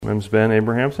My name's Ben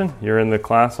Abrahamson. You're in the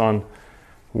class on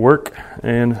work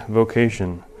and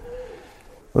vocation.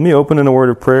 Let me open in a word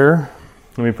of prayer.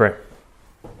 Let me pray.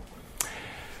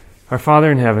 Our Father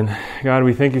in heaven, God,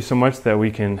 we thank you so much that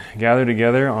we can gather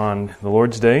together on the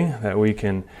Lord's Day, that we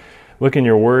can look in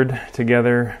your word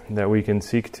together, that we can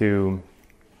seek to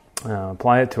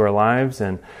apply it to our lives,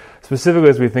 and specifically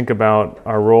as we think about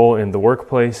our role in the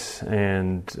workplace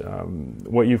and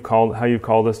how you've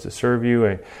called us to serve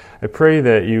you. I pray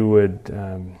that you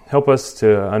would help us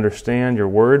to understand your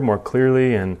word more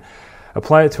clearly and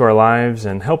apply it to our lives,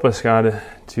 and help us, God,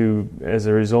 to, as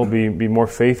a result, be more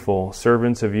faithful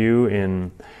servants of you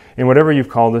in whatever you've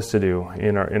called us to do,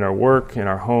 in our work, in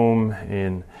our home,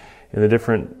 in the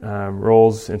different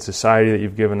roles in society that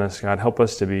you've given us. God, help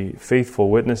us to be faithful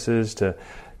witnesses, to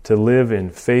live in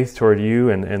faith toward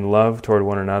you and love toward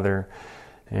one another.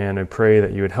 And I pray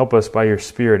that you would help us by your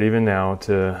Spirit even now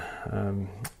to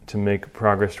make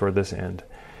progress toward this end.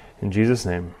 In Jesus'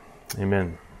 name,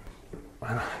 amen.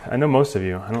 I know most of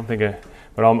you. I don't think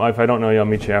but if I don't know you, I'll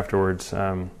meet you afterwards.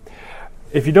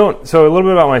 If you don't, so a little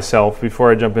bit about myself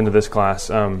before I jump into this class.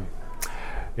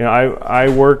 I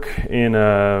work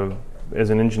as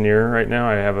an engineer right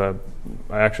now.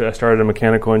 I started a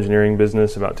mechanical engineering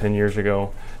business about 10 years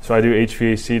ago. So I do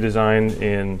HVAC design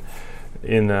in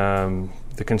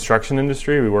the construction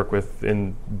industry. We work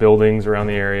in buildings around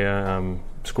the area,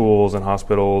 schools and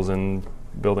hospitals and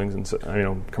buildings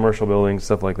and commercial buildings,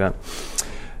 stuff like that.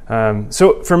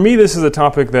 So for me, this is a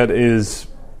topic that it's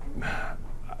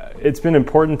been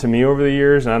important to me over the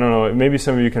years. And I don't know, maybe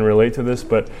some of you can relate to this,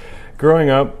 but growing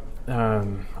up,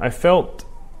 I felt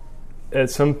at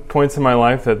some points in my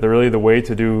life that the way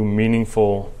to do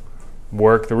meaningful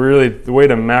work, the way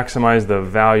to maximize the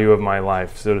value of my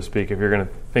life, so to speak, if you're going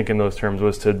to think in those terms,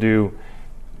 was to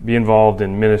be involved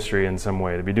in ministry in some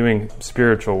way, to be doing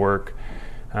spiritual work,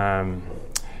 to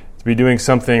be doing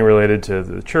something related to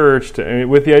the church,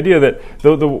 with the idea that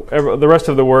the rest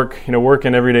of the work, work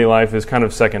in everyday life is kind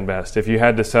of second best. If you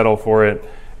had to settle for it,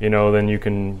 then you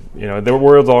can, the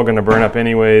world's all going to burn up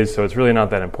anyways, so it's really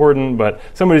not that important, but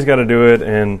somebody's got to do it,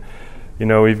 and,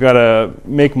 we've got to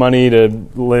make money to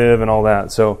live and all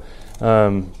that. So,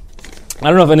 I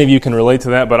don't know if any of you can relate to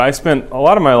that, but I spent a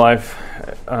lot of my life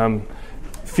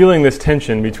feeling this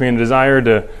tension between a desire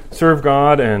to serve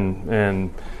God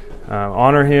and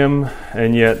honor Him,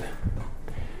 and yet,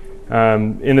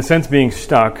 in a sense, being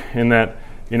stuck in that,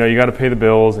 you got to pay the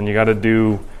bills and you got to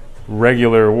do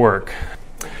regular work.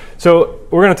 So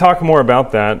we're going to talk more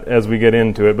about that as we get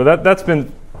into it, but that's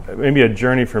been maybe a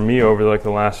journey for me over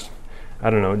the last,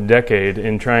 decade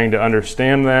in trying to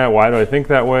understand that. Why do I think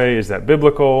that way? Is that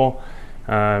biblical?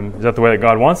 Is that the way that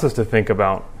God wants us to think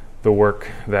about the work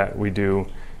that we do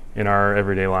in our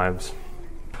everyday lives?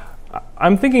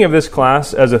 I'm thinking of this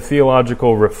class as a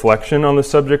theological reflection on the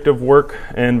subject of work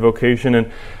and vocation,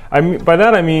 and by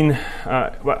that I mean,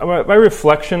 by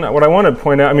reflection, what I want to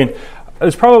point out,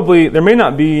 there may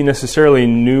not be necessarily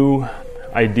new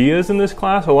ideas in this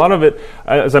class. A lot of it,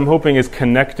 as I'm hoping, is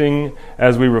connecting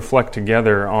as we reflect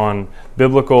together on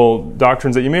biblical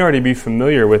doctrines that you may already be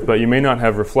familiar with, but you may not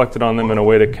have reflected on them in a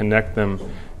way to connect them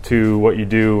to what you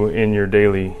do in your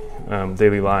daily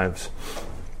lives.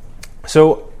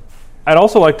 So I'd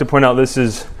also like to point out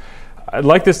I'd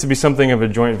like this to be something of a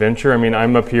joint venture.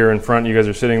 I'm up here in front, you guys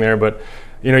are sitting there, but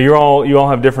you all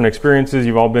have different experiences.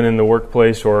 You've all been in the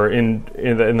workplace or in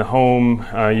the home.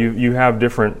 You have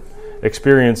different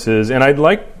experiences, and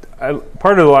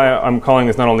part of why I'm calling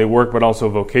this not only work but also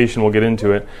vocation. We'll get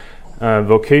into it,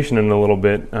 vocation in a little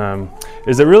bit.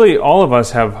 Is that really all of us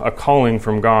have a calling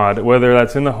from God, whether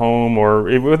that's in the home or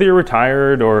whether you're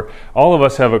retired, or all of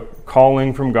us have a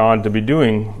calling from God to be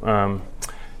doing,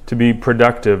 to be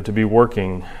productive, to be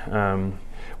working.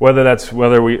 Whether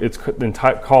it's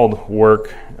called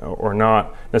work or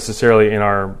not necessarily in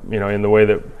our in the way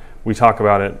that we talk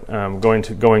about it, going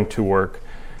to work.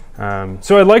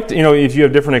 So I'd like to, if you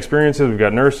have different experiences, we've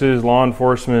got nurses, law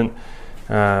enforcement,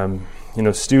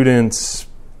 students,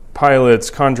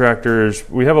 pilots, contractors.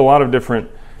 We have a lot of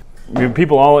we have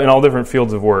people all in all different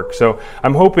fields of work. So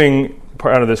I'm hoping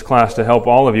part of this class to help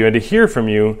all of you and to hear from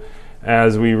you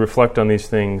as we reflect on these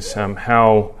things,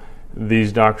 how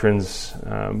these doctrines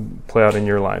play out in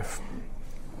your life.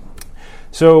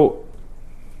 So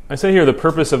I say here the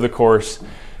purpose of the course.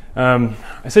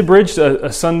 I say bridge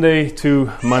a Sunday to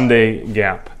Monday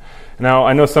gap. Now,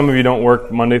 I know some of you don't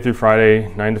work Monday through Friday,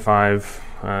 9 to 5,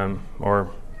 or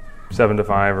 7 to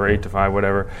 5, or 8 to 5,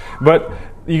 whatever. But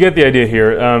you get the idea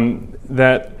here,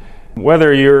 that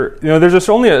whether there's just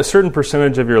only a certain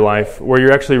percentage of your life where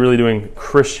you're actually really doing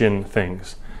Christian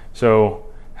things. So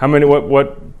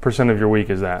What percent of your week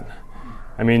is that?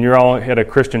 I mean, you're all at a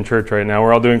Christian church right now.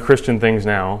 We're all doing Christian things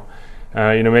now.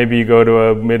 Maybe you go to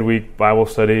a midweek Bible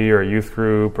study or a youth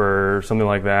group or something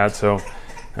like that. So,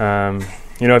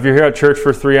 if you're here at church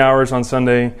for 3 hours on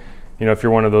Sunday, if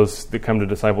you're one of those that come to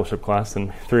discipleship class,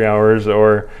 then 3 hours,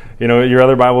 or, your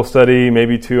other Bible study,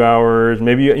 maybe 2 hours,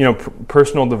 maybe,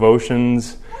 personal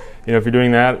devotions, if you're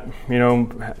doing that,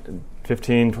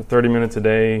 15, 30 minutes a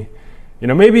day,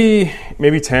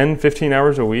 maybe 10, 15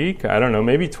 hours a week. I don't know,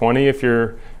 maybe 20 if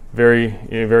you're very,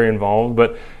 very involved.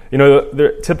 But,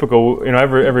 the typical,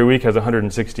 every week has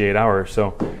 168 hours.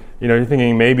 So, you're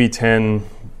thinking maybe 10%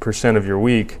 of your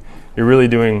week, you're really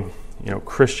doing,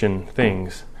 Christian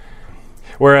things.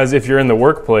 Whereas if you're in the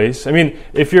workplace,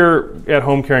 if you're at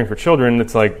home caring for children,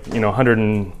 it's like,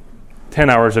 110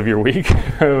 hours of your week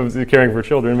of caring for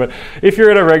children. But if you're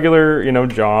at a regular,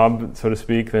 job, so to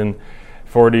speak, then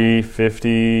 40,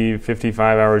 50,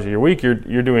 55 hours of your week, you're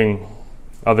doing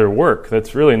other work.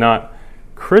 That's really not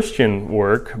Christian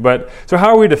work. But so how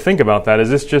are we to think about that? Is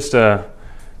this just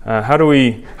how do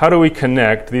we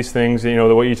connect these things,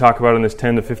 what you talk about in this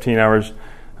 10 to 15 hours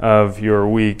of your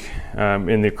week,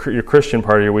 in your Christian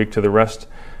part of your week, to the rest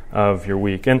of your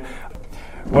week? And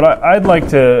what I'd like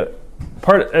to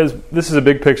as this is a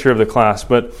big picture of the class,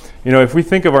 but if we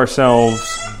think of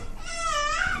ourselves,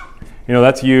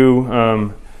 that's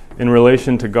you in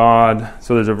relation to God.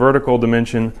 So there's a vertical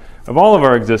dimension of all of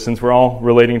our existence. We're all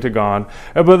relating to God,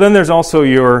 but then there's also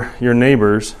your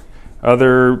neighbors,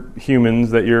 other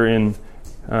humans that you're in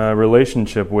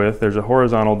relationship with. There's a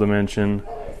horizontal dimension.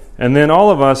 And then all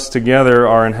of us together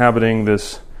are inhabiting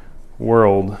this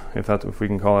world, if we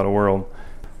can call it a world.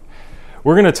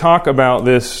 We're going to talk about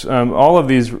this, all of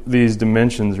these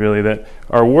dimensions, really, that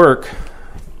our work,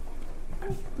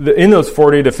 in those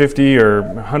 40 to 50 or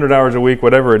 100 hours a week,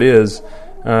 whatever it is,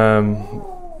 we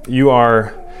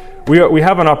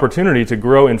have an opportunity to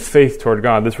grow in faith toward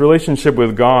God. This relationship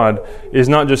with God is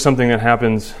not just something that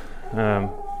happens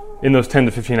in those 10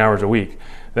 to 15 hours a week.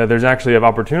 That there's actually an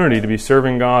opportunity to be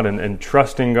serving God and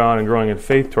trusting God and growing in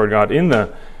faith toward God in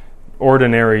the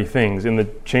ordinary things, in the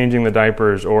changing the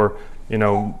diapers, or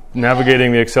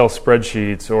navigating the Excel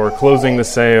spreadsheets, or closing the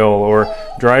sale, or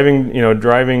driving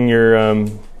your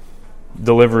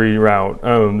delivery route.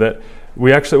 That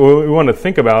we want to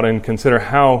think about and consider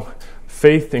how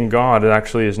faith in God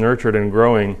actually is nurtured and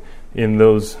growing in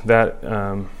that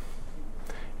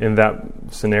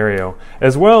scenario,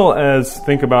 as well as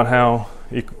think about how.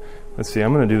 Let's see,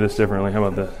 I'm going to do this differently. How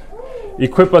about this?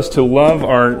 Equip us to love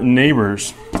our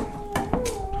neighbors.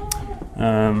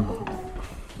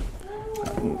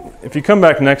 If you come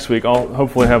back next week, I'll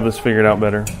hopefully have this figured out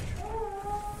better.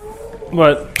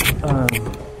 But,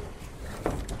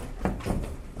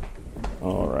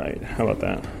 all right, how about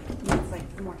that? Looks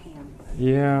like more ham.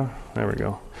 Yeah, there we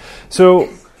go. So,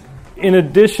 in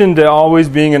addition to always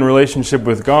being in relationship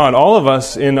with God, all of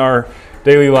us in our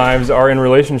daily lives are in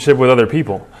relationship with other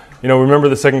people. Remember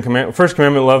the first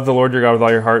commandment, love the Lord your God with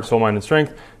all your heart, soul, mind, and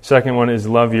strength. Second one is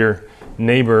love your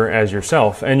neighbor as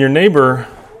yourself. And your neighbor,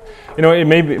 it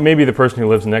may be the person who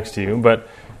lives next to you, but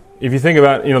if you think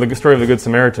about, the story of the Good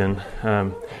Samaritan,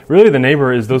 really the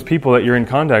neighbor is those people that you're in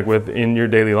contact with in your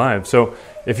daily lives. So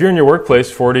if you're in your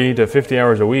workplace 40 to 50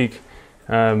 hours a week,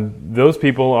 those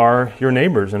people are your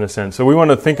neighbors in a sense. So we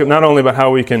want to think not only about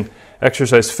how we can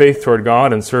exercise faith toward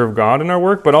God and serve God in our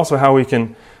work, but also how we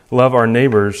can love our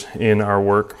neighbors in our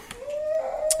work.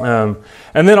 And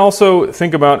then also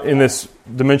think about, in this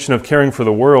dimension of caring for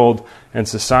the world and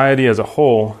society as a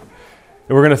whole,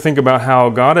 we're going to think about how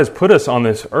God has put us on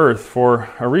this earth for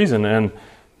a reason. And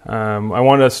I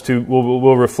want us to,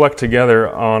 we'll reflect together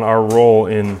on our role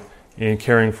in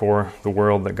caring for the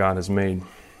world that God has made.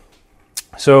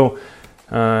 So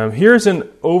here's an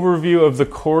overview of the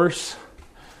course.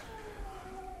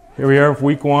 Here we are,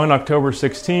 week 1, October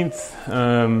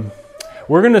 16th.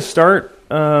 We're going to start,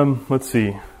 let's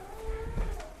see.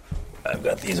 I've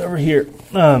got these over here.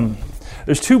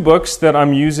 There's 2 books that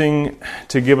I'm using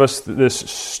to give us this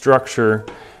structure.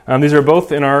 These are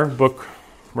both in our book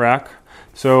rack.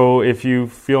 So if you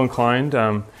feel inclined,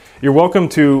 you're welcome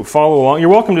to follow along. You're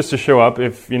welcome just to show up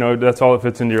if, that's all that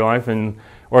fits into your life.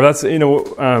 Or that's,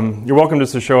 you're welcome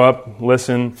just to show up,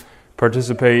 listen,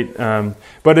 participate.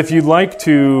 But if you'd like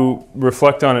to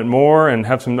reflect on it more and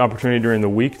have some opportunity during the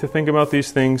week to think about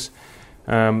these things,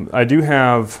 I do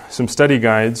have some study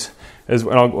guides, and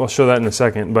I'll show that in a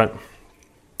second. But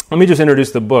let me just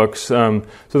introduce the books. So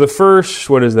the first,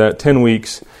 10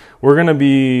 weeks, we're going to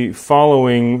be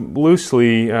following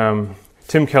loosely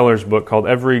Tim Keller's book called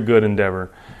Every Good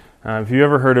Endeavor. If you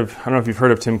ever heard of, I don't know if you've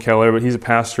heard of Tim Keller, but he's a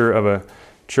pastor of a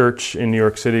church in New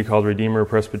York City called Redeemer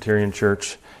Presbyterian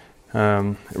Church,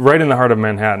 right in the heart of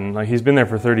Manhattan. Like, he's been there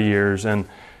for 30 years, and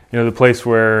the place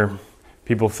where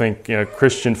people think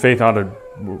Christian faith ought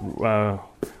to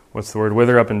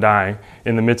wither up and die,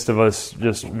 in the midst of us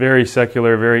just very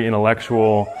secular, very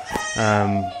intellectual,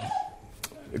 the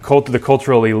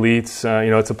cultural elites.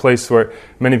 It's a place where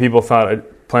many people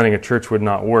thought planting a church would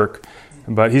not work.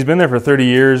 But he's been there for 30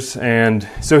 years, and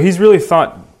so he's really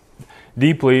thought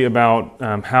deeply about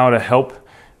how to help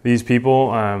these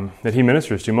people that he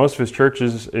ministers to. Most of his church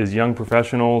is young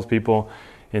professionals, people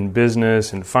in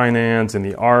business and finance and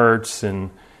the arts, and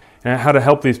how to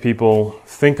help these people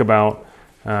think about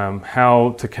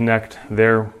how to connect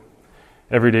their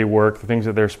everyday work, the things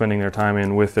that they're spending their time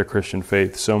in, with their Christian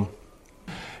faith. So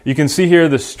you can see here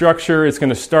the structure. It's going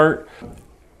to start.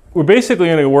 We're basically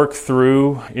going to work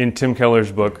through, in Tim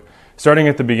Keller's book, starting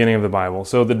at the beginning of the Bible.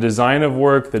 So the design of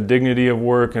work, the dignity of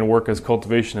work, and work as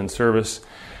cultivation and service.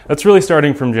 That's really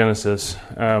starting from Genesis.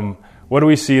 What do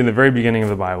we see in the very beginning of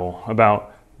the Bible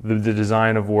about the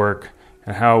design of work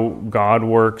and how God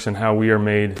works and how we are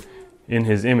made in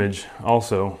His image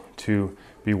also to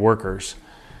be workers?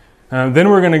 Then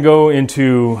we're going to go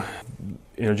into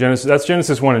Genesis. That's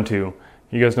Genesis 1 and 2.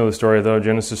 You guys know the story, though.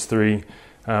 Genesis 3.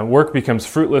 Work becomes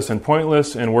fruitless and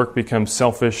pointless, and work becomes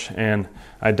selfish and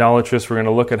idolatrous. We're going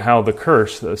to look at how the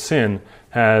curse, the sin,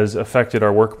 has affected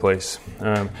our workplace.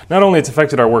 Not only it's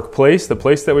affected our workplace, the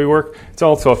place that we work, it's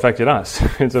also affected us.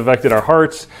 It's affected our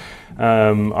hearts,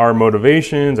 our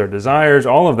motivations, our desires.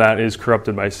 All of that is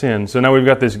corrupted by sin. So now we've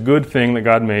got this good thing that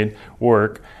God made,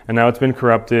 work, and now it's been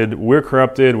corrupted. We're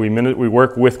corrupted. We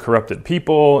work with corrupted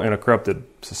people in a corrupted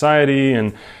society,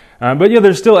 but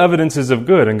there's still evidences of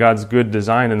good and God's good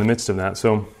design in the midst of that.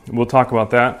 So we'll talk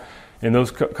about that in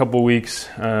those couple weeks.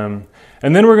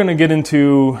 And then we're going to get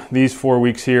into these 4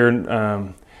 weeks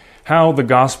here, how the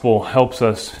gospel helps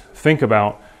us think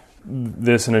about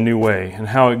this in a new way, and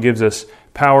how it gives us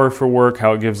power for work,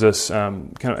 how it gives us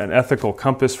kind of an ethical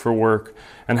compass for work,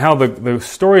 and how the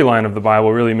storyline of the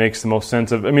Bible really makes the most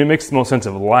sense of, it makes the most sense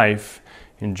of life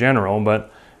in general,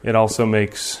 but it also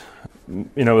makes...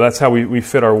 that's how we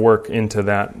fit our work into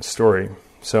that story.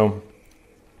 So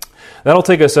that'll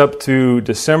take us up to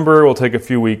December. We'll take a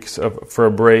few weeks for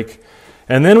a break.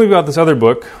 And then we've got this other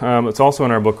book. It's also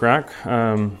in our book rack,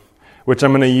 which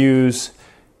I'm going to use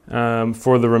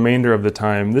for the remainder of the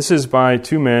time. This is by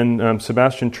two men,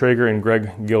 Sebastian Traeger and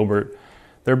Greg Gilbert.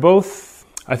 They're both,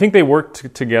 I think they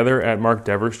worked together at Mark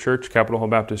Dever's church, Capitol Hill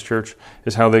Baptist Church,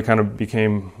 is how they kind of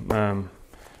became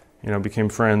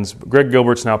friends. Greg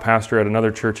Gilbert's now pastor at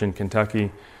another church in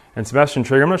Kentucky. And Sebastian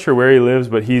Traeger, I'm not sure where he lives,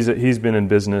 but he's been in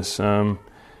business,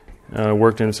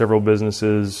 worked in several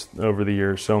businesses over the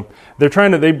years. So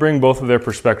they bring both of their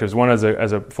perspectives, one as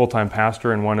a full-time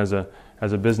pastor and one as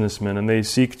a businessman, and they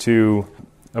seek to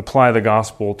apply the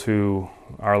gospel to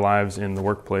our lives in the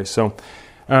workplace. So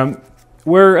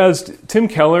whereas Tim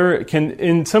Keller can,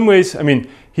 in some ways,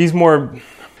 he's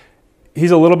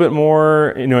a little bit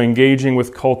more, engaging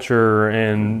with culture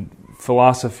and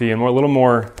philosophy and a little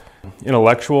more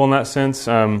intellectual in that sense.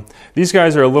 These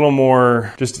guys are a little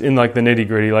more just in like the nitty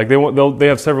gritty. Like they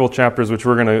have several chapters which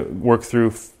we're going to work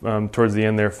through towards the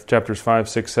end there, chapters 5,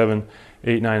 6, 7,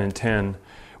 8, 9, and 10,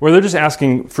 where they're just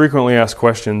asking frequently asked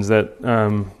questions that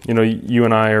you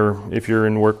and I, or if you're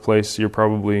in workplace, you've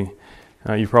probably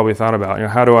thought about.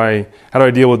 How do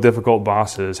I deal with difficult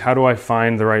bosses? How do I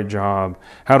find the right job?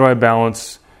 How do I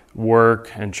balance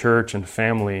work and church and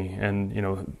family and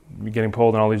getting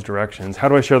pulled in all these directions? How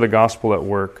do I share the gospel at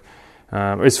work?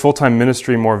 Is full-time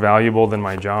ministry more valuable than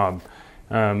my job?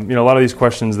 A lot of these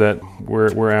questions that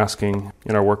we're asking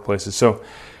in our workplaces. So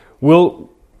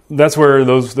that's where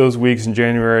those weeks in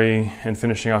January and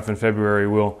finishing off in February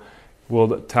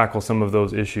we'll tackle some of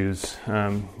those issues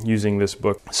using this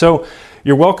book. So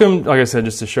you're welcome, like I said,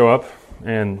 just to show up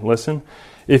and listen.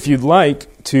 If you'd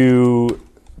like to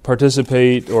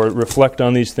participate or reflect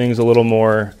on these things a little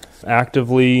more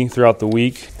actively throughout the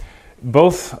week,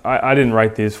 I didn't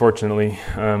write these, fortunately,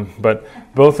 but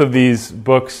both of these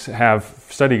books have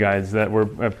study guides that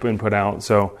have been put out.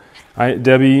 So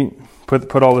Debbie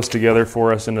put all this together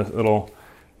for us in a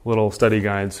little study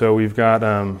guide. So we've got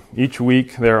each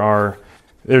week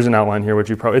there's an outline here, which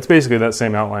it's basically that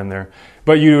same outline there.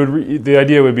 But the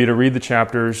idea would be to read the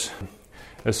chapters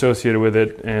associated with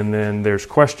it, and then there's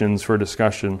questions for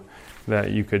discussion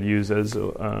that you could use as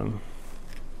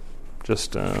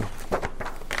just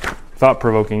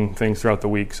thought-provoking things throughout the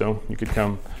week. So you could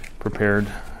come prepared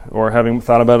or having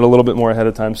thought about it a little bit more ahead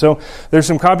of time. So there's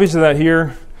some copies of that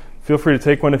here. Feel free to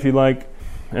take one if you'd like.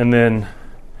 And then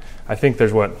I think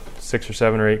there's 6 or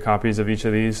 7 or 8 copies of each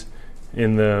of these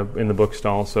in the book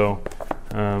stall. So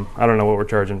I don't know what we're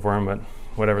charging for them, but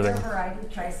whatever There they are a variety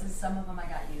of prices. Some of them I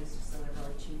got used, so they're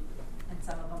really cheap, and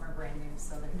some of them are brand new,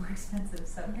 so they're more expensive.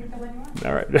 So pick the one you want.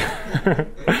 All right.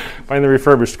 Find the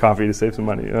refurbished copy to save some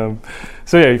money.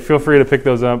 So yeah, feel free to pick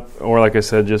those up, or like I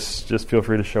said, just feel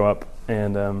free to show up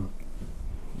and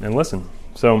listen.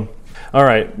 So, all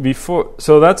right.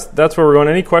 So that's where we're going.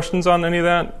 Any questions on any of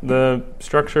that? The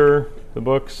structure, the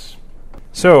books.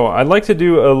 So I'd like to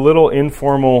do a little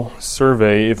informal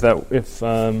survey, if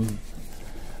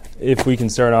we can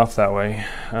start off that way.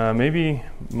 Maybe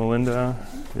Melinda,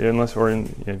 if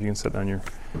you can sit down here.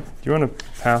 Do you want to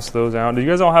pass those out? Do you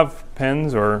guys all have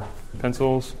pens or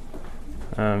pencils?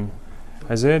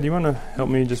 Isaiah, do you want to help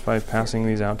me just by passing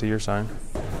these out to your side?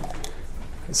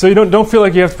 So you don't feel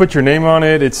like you have to put your name on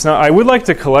it. It's not. I would like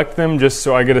to collect them just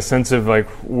so I get a sense of like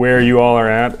where you all are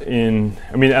at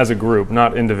as a group,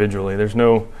 not individually. There's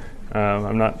no.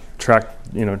 I'm not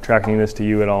tracking this to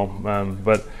you at all,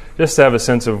 but just to have a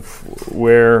sense of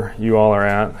where you all are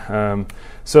at.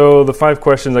 So the 5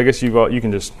 questions, I guess you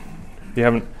can just, if you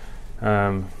haven't,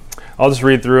 I'll just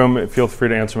read through them. Feel free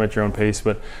to answer them at your own pace.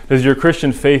 But does your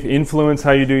Christian faith influence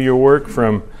how you do your work?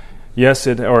 From yes,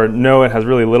 or no, it has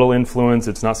really little influence.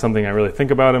 It's not something I really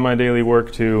think about in my daily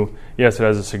work, to yes, it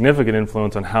has a significant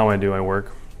influence on how I do my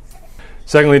work.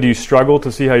 Secondly, do you struggle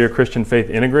to see how your Christian faith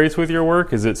integrates with your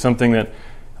work? Is it something that,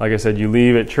 like I said, you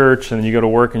leave at church and then you go to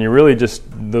work and you really just,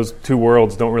 those two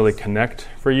worlds don't really connect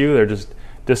for you? They're just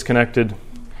disconnected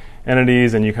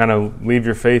entities, and you kind of leave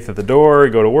your faith at the door,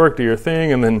 go to work, do your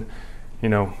thing, and then,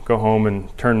 go home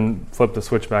and flip the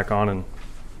switch back on and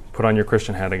put on your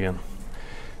Christian hat again.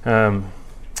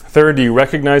 Third, do you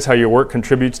recognize how your work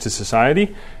contributes to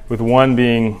society? With 1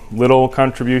 being little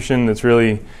contribution, that's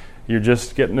really you're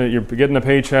getting a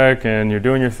paycheck and you're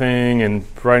doing your thing and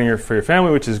providing for your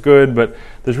family, which is good, but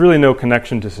there's really no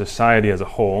connection to society as a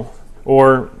whole.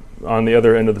 Or on the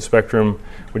other end of the spectrum,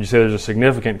 would you say there's a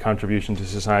significant contribution to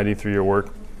society through your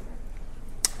work?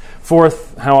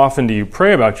 Fourth, how often do you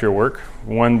pray about your work?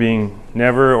 1 being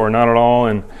never or not at all,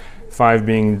 and 5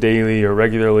 being daily or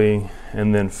regularly.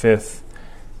 And then 5th,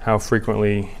 how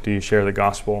frequently do you share the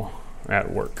gospel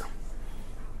at work?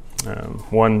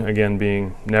 1 again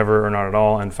being never or not at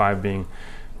all, and 5 being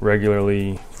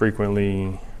regularly,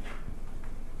 frequently,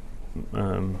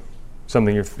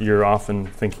 something you're often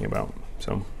thinking about.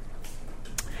 So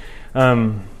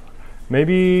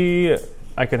maybe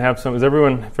I could have some. If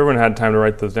everyone had time to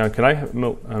write those down, could I,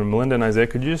 Melinda and Isaiah,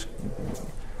 could you just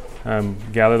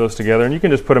gather those together, and you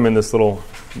can just put them in a nice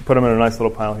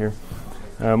little pile here.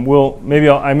 I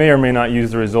may or may not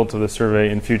use the results of the survey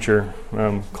in future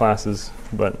classes,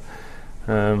 but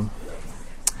all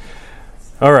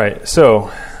right. So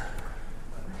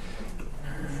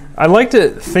I'd like to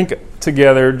think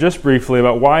together just briefly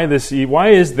about why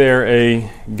is there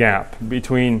a gap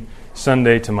between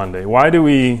Sunday to Monday? Why do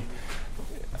we,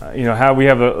 how we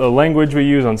have a language we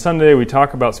use on Sunday? We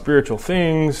talk about spiritual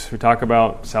things. We talk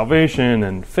about salvation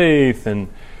and faith and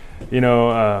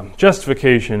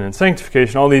justification and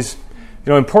sanctification, all these,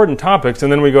 important topics.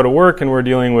 And then we go to work and we're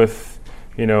dealing with,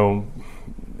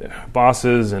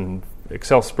 bosses and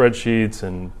Excel spreadsheets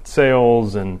and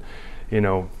sales and,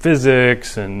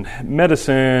 physics and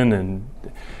medicine and,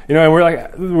 and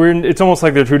it's almost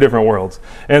like they're 2 different worlds.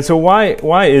 And so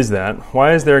why is that?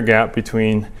 Why is there a gap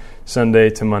between Sunday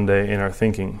to Monday in our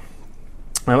thinking?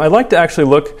 I'd like to actually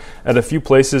look at a few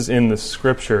places in the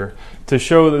Scripture to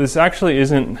show that this actually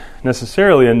isn't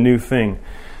necessarily a new thing.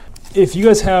 If you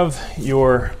guys have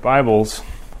your Bibles,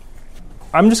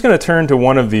 I'm just going to turn to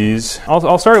one of these.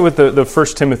 I'll start with the 1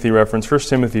 Timothy reference, 1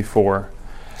 Timothy 4.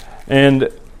 And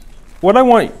what I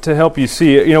want to help you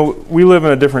see, we live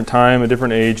in a different time, a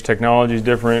different age, technology is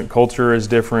different, culture is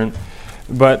different,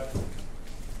 but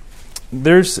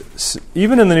there's,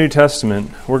 even in the New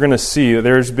Testament, we're going to see that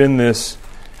there's been this,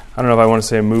 I don't know if I want to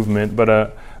say a movement, but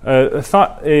a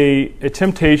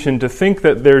temptation to think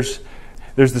that there's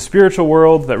the spiritual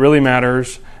world that really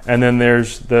matters, and then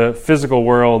there's the physical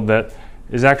world that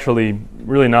is actually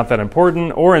really not that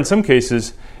important, or in some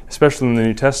cases, especially in the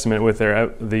New Testament with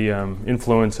the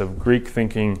influence of Greek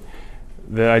thinking,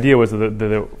 the idea was that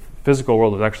the physical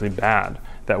world was actually bad,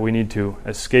 that we need to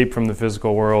escape from the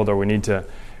physical world, or we need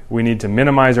to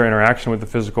minimize our interaction with the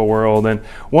physical world. And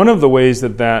one of the ways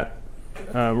that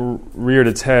reared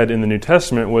its head in the New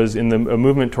Testament was in a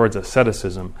movement towards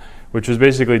asceticism, which was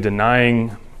basically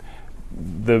denying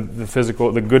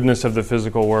the goodness of the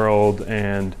physical world,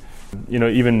 and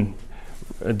even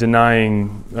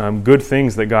denying good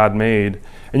things that God made.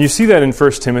 And you see that in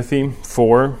 1 Timothy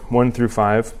 4, 1 through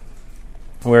 5.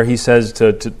 where he says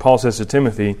Paul says to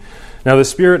Timothy, "Now the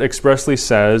Spirit expressly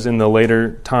says in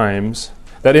later times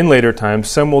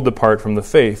some will depart from the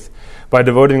faith by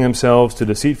devoting themselves to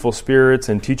deceitful spirits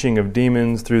and teaching of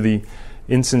demons through the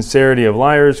insincerity of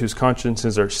liars whose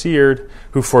consciences are seared,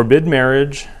 who forbid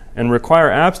marriage and require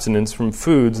abstinence from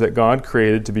foods that God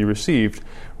created to be received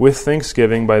with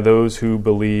thanksgiving by those who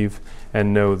believe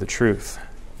and know the truth.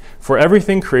 For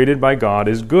everything created by God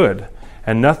is good,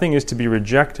 and nothing is to be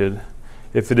rejected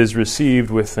if it is received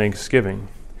with thanksgiving,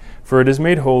 for it is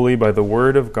made holy by the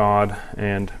word of God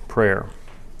and prayer."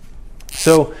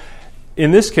 So,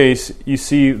 in this case, you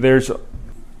see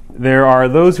there are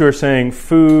those who are saying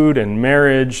food and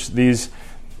marriage, these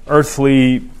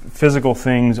earthly, physical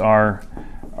things are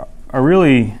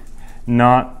really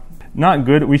not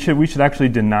good. We should actually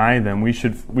deny them. We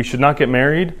should not get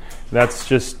married. That's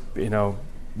just,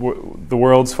 the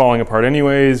world's falling apart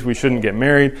anyways. We shouldn't get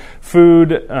married.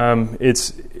 Food,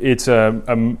 it's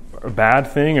a bad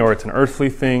thing, or it's an earthly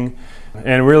thing.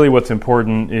 And really what's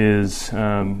important is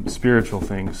spiritual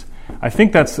things. I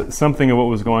think that's something of what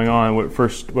was going on,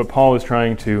 what Paul was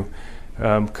trying to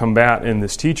combat in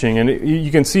this teaching. And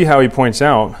you can see how he points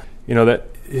out, that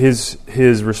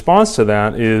his response to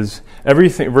that is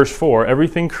everything. Verse 4: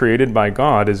 everything created by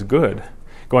God is good.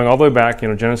 Going all the way back,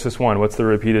 Genesis 1. What's the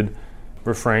repeated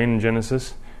refrain in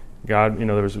Genesis? God,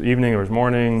 there was evening, there was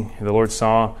morning. The Lord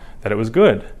saw that it was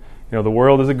good. The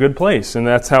world is a good place, and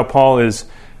that's how Paul is.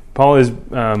 He's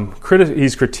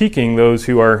critiquing those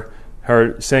who are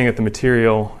saying that the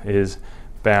material is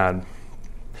bad.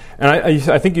 And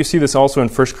I think you see this also in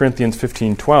 1 Corinthians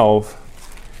 15:12,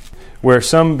 where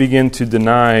some begin to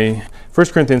deny.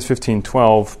 1 Corinthians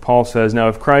 15:12, Paul says, "Now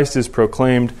if Christ is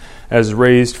proclaimed as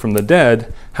raised from the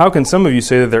dead, how can some of you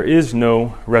say that there is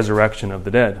no resurrection of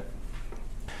the dead?"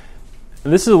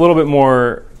 And this is a little bit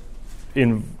more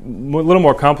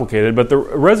complicated, but the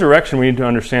resurrection we need to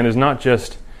understand is not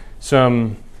just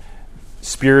some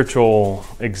spiritual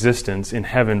existence in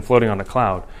heaven floating on a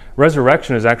cloud.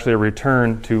 Resurrection is actually a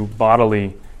return to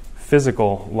bodily,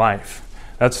 physical life.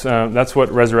 That's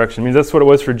what resurrection means. That's what it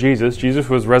was for Jesus. Jesus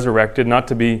was resurrected not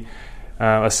to be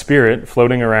a spirit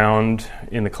floating around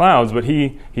in the clouds, but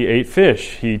he ate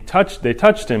fish. They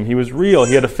touched him. He was real.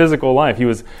 He had a physical life. He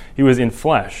was in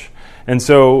flesh. And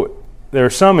so there are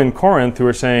some in Corinth who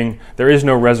are saying there is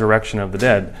no resurrection of the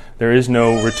dead. There is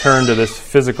no return to this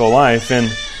physical life. And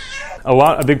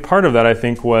a big part of that, I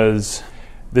think, was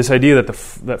this idea that the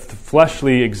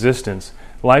fleshly existence,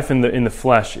 life in the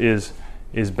flesh, is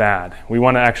bad. We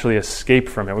want to actually escape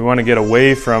from it. We want to get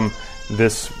away from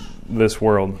this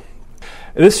world.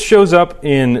 This shows up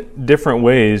in different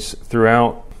ways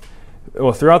throughout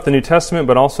the New Testament,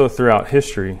 but also throughout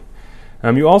history.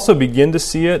 You also begin to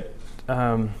see it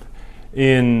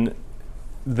in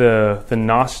the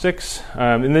Gnostics.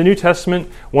 In the New Testament,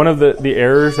 one of the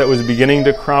errors that was beginning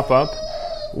to crop up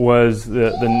was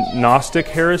the Gnostic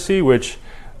heresy, which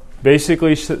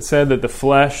basically said that the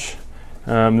flesh,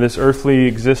 this earthly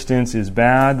existence, is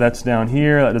bad. That's down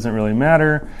here. That doesn't really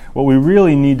matter. What we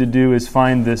really need to do is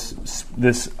find this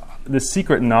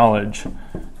secret knowledge,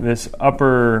 this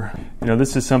upper.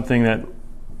 This is something that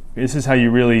this is how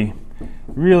you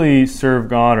really serve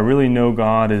God or really know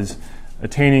God, is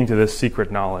attaining to this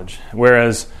secret knowledge.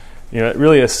 Whereas,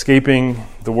 really escaping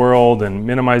the world and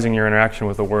minimizing your interaction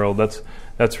with the world,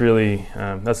 that's really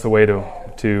that's the way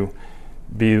to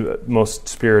be most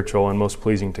spiritual and most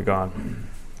pleasing to God.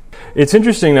 It's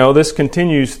interesting, though, this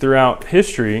continues throughout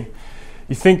history.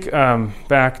 You think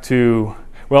back to,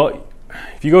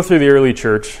 if you go through the early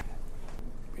church,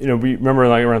 we remember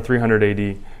around 300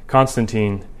 AD,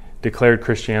 Constantine declared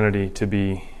Christianity to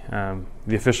be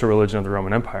the official religion of the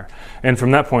Roman Empire. And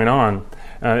from that point on,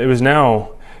 it was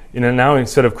now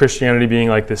instead of Christianity being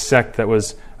like this sect that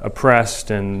was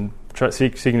oppressed and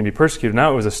seeking to be persecuted,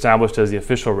 now it was established as the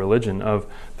official religion of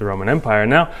the Roman Empire. And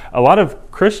now a lot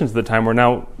of Christians at the time were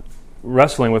now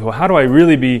wrestling with, how do I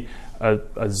really be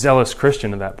a zealous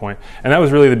Christian at that point? And that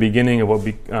was really the beginning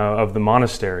of the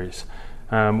monasteries,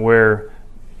 where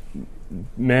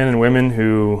men and women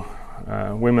who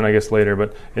women I guess later,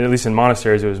 but at least in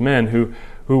monasteries it was men who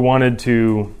wanted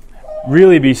to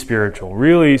really be spiritual,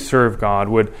 really serve God,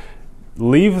 would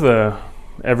leave the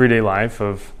everyday life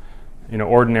of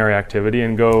ordinary activity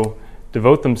and go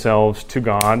devote themselves to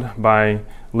God by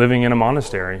living in a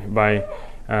monastery, by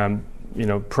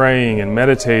praying and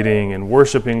meditating and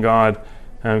worshiping God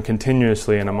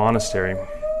continuously in a monastery.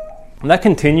 And that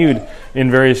continued in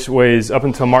various ways up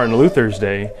until Martin Luther's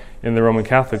day in the Roman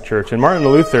Catholic Church. And Martin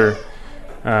Luther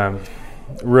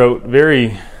wrote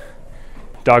very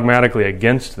dogmatically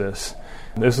against this.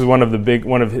 This is one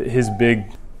of his big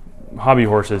hobby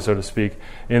horses, so to speak,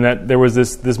 in that there was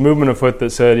this movement afoot that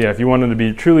said, if you wanted to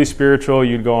be truly spiritual,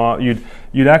 you'd go out,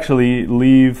 you'd actually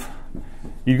leave,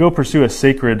 you'd go pursue a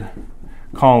sacred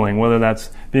calling, whether that's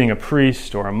being a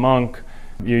priest or a monk.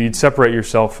 You'd separate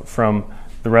yourself from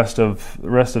the rest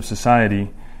of society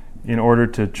in order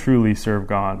to truly serve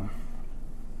God.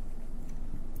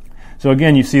 So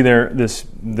again, you see there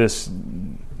this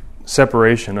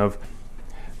separation of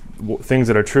things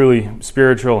that are truly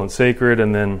spiritual and sacred,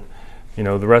 and then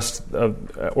the rest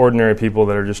of ordinary people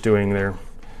that are just doing their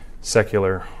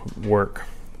secular work.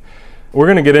 We're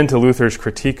going to get into Luther's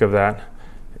critique of that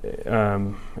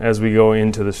as we go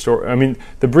into the story. I mean,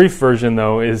 the brief version,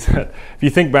 though, is that if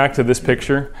you think back to this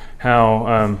picture,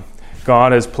 how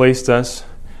God has placed us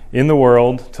in the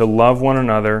world to love one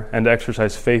another and to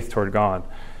exercise faith toward God.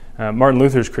 Martin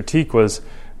Luther's critique was,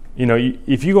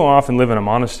 if you go off and live in a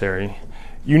monastery,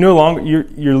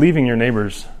 you're leaving your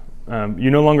neighbors.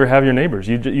 You no longer have your neighbors.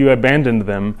 You abandoned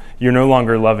them. You're no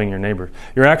longer loving your neighbors.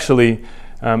 You're actually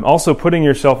also putting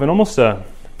yourself in almost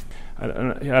I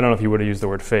don't know if you would have used the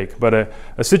word fake, but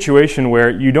a situation where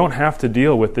you don't have to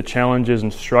deal with the challenges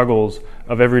and struggles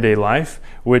of everyday life,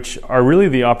 which are really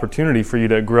the opportunity for you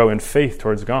to grow in faith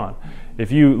towards God.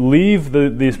 If you leave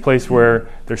this place where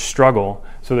there's struggle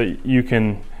so that you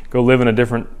can go live in a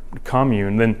different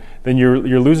commune, then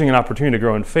you're losing an opportunity to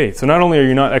grow in faith. So not only are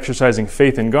you not exercising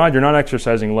faith in God, you're not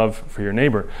exercising love for your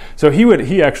neighbor. So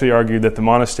he actually argued that the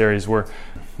monasteries were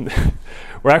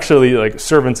actually like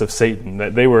servants of Satan,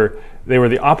 that they were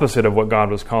the opposite of what God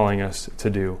was calling us to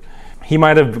do. He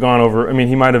might have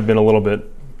he might have been a little bit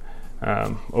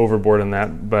overboard in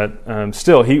that, but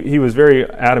still, he was very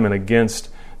adamant against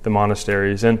the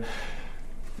monasteries. And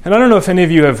I don't know if any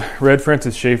of you have read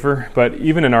Francis Schaeffer, but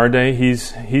even in our day,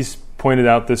 he's pointed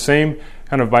out the same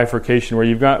kind of bifurcation where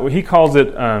you've got, he calls it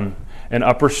an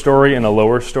upper story and a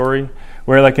lower story,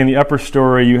 where like in the upper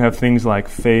story you have things like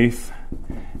faith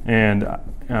and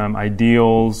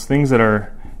ideals, things that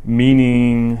are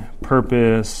meaning,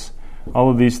 purpose, all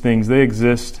of these things, they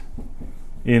exist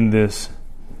in this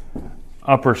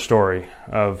upper story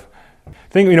of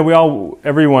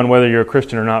everyone, whether you're a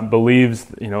Christian or not, believes,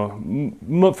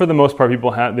 for the most part,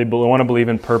 people they want to believe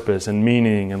in purpose and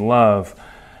meaning and love.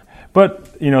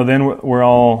 But, then we're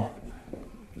all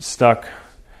stuck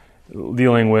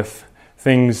dealing with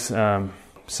things,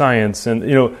 science,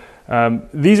 and,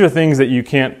 these are things that you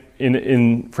can't,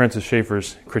 in Francis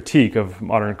Schaeffer's critique of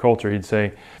modern culture, he'd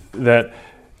say that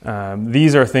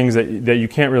these are things that you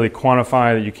can't really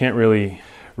quantify, that you can't really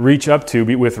reach up to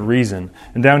with reason.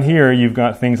 And down here, you've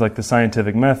got things like the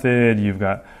scientific method, you've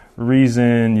got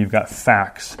reason, you've got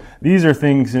facts. These are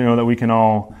things, that we can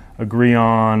all agree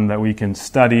on, that we can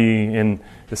study in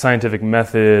the scientific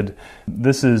method.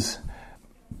 This is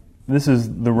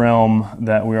the realm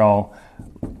that we're all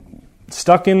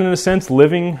stuck in a sense,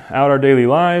 living out our daily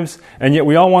lives, and yet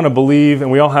we all want to believe,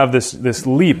 and we all have this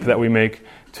leap that we make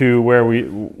to where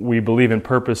we believe in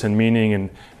purpose and meaning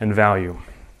and value.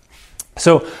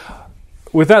 So,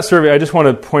 with that survey, I just want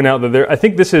to point out that I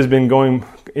think this has been going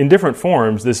in different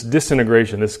forms, this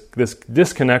disintegration, this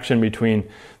disconnection between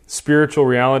spiritual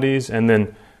realities and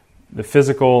then the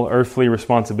physical, earthly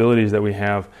responsibilities that we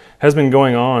have has been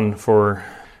going on for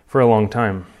a long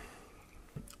time.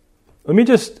 Let me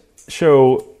just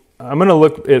show, I'm going to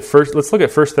look at first, let's look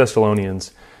at 1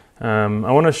 Thessalonians. I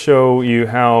want to show you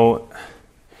how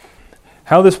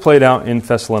this played out in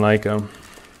Thessalonica.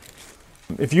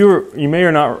 If you may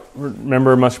or not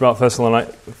remember much about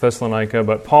Thessalonica,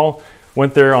 but Paul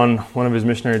went there on one of his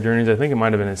missionary journeys. I think it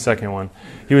might have been his second one.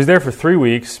 He was there for 3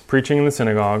 weeks preaching in the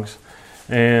synagogues,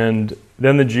 and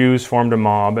then the Jews formed a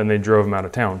mob and they drove him out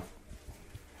of town.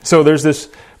 So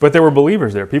but there were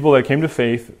believers there, people that came to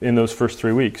faith in those first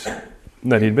 3 weeks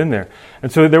that he'd been there. And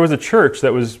so there was a church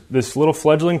that was this little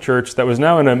fledgling church that was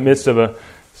now in the midst of a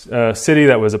city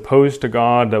that was opposed to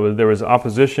God. There was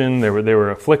opposition. They were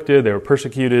afflicted. They were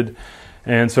persecuted,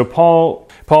 and so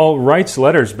Paul writes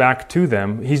letters back to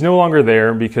them. He's no longer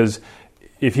there because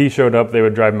if he showed up, they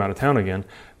would drive him out of town again.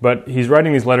 But he's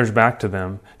writing these letters back to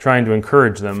them, trying to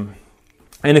encourage them.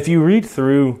 And if you read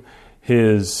through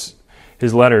his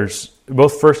letters,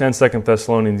 both 1 and 2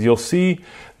 Thessalonians, you'll see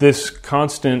this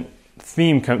constant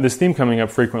theme coming up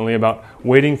frequently about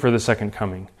waiting for the second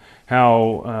coming.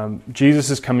 How Jesus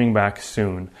is coming back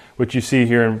soon, which you see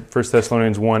here in 1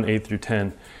 Thessalonians 1, 8 through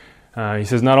 10. He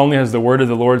says, "Not only has the word of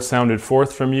the Lord sounded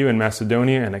forth from you in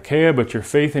Macedonia and Achaia, but your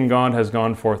faith in God has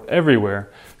gone forth everywhere,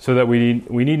 so that we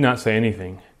need not say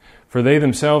anything. For they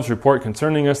themselves report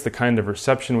concerning us the kind of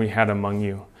reception we had among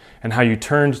you, and how you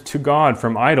turned to God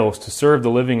from idols to serve the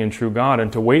living and true God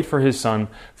and to wait for his Son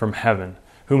from heaven,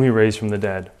 whom he raised from the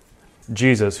dead,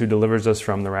 Jesus, who delivers us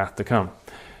from the wrath to come.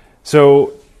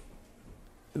 So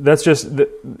that's just,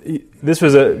 this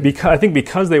was I think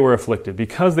because they were afflicted,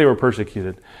 because they were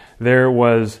persecuted, there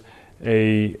was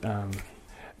they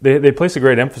place a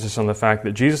great emphasis on the fact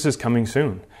that Jesus is coming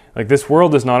soon. Like, this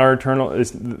world is not our eternal,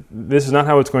 this is not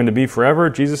how it's going to be forever.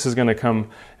 Jesus is going to come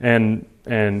and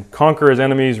conquer his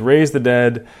enemies, raise the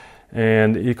dead,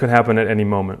 and it could happen at any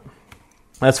moment.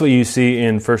 That's what you see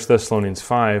in 1 Thessalonians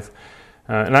 5.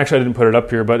 And actually I didn't put it up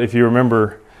here, but if you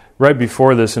remember right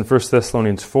before this in 1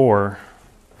 Thessalonians 4,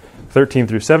 13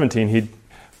 through 17,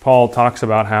 Paul talks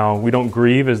about how we don't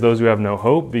grieve as those who have no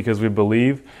hope because we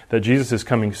believe that Jesus is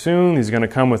coming soon. He's going to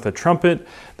come with a trumpet.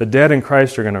 The dead in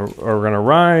Christ are going to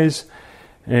rise.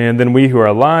 And then we who are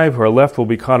alive, who are left, will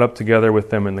be caught up together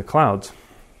with them in the clouds.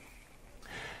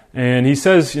 And he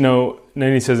says, then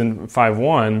he says in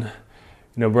 5:1,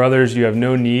 brothers, you have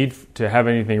no need to have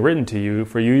anything written to you,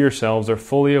 for you yourselves are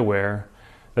fully aware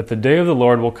that the day of the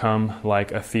Lord will come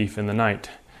like a thief in the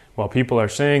night. While people are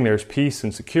saying there's peace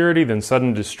and security, then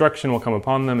sudden destruction will come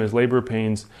upon them as labor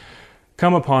pains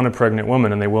come upon a pregnant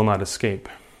woman, and they will not escape.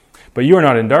 But you are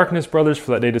not in darkness, brothers,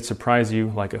 for that day to surprise you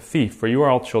like a thief. For you are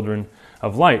all children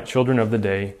of light, children of the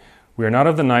day. We are not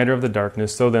of the night or of the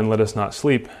darkness, so then let us not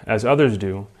sleep as others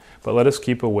do, but let us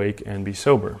keep awake and be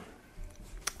sober.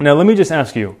 Now let me just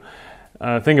ask you,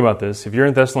 think about this. If you're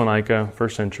in Thessalonica,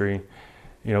 first century,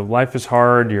 life is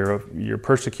hard, you're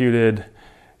persecuted,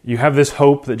 you have this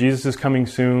hope that Jesus is coming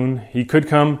soon. He could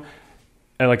come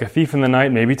like a thief in the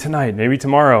night, maybe tonight, maybe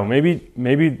tomorrow,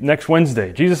 maybe next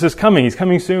Wednesday. Jesus is coming. He's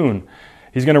coming soon.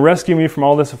 He's going to rescue me from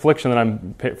all this affliction that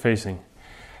I'm facing.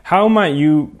 How might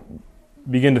you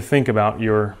begin to think about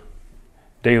your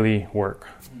daily work?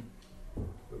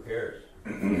 Who cares?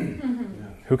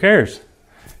 Who cares?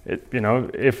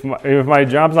 If my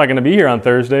job's not going to be here on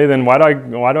Thursday, then why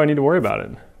do I need to worry about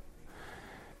it?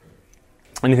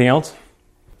 Anything else?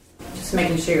 Just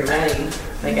making sure you're ready.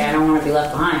 Like, I don't want to be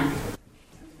left behind.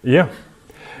 Yeah,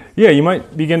 you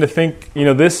might begin to think,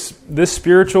 this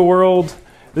spiritual world,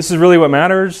 this is really what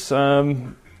matters.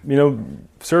 Serving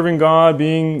God,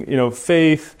 being,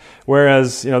 faith.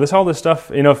 Whereas, all this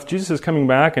stuff, if Jesus is coming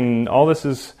back and all this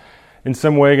is in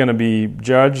some way going to be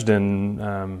judged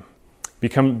and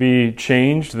be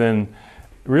changed, then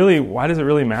really, why does it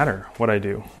really matter what I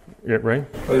do?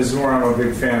 Right? Well, this is where I'm a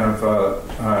big fan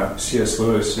of C.S.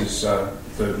 Lewis's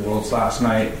The World's Last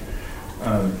Night.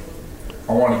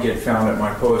 I want to get found at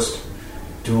my post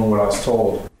doing what I was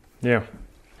told. Yeah.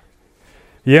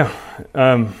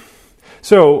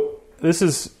 So this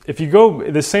is, if you go,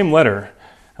 the same letter,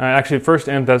 actually 1st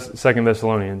and 2nd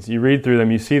Thessalonians, you read through them,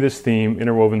 you see this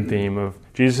interwoven theme of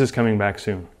Jesus is coming back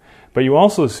soon. But you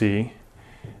also see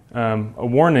a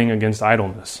warning against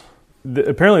idleness.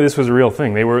 Apparently this was a real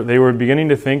thing. They were beginning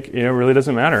to think, it really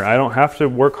doesn't matter. I don't have to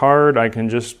work hard. I can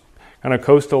just kind of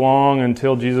coast along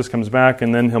until Jesus comes back,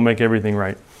 and then he'll make everything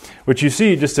right. Which you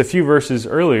see just a few verses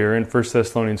earlier in 1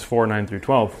 Thessalonians 4, 9 through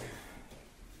 12.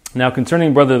 Now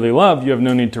concerning brotherly love, you have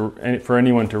no need for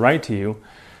anyone to write to you,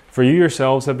 for you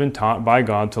yourselves have been taught by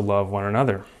God to love one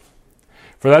another.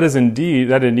 For that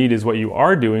indeed is what you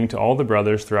are doing to all the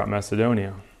brothers throughout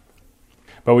Macedonia.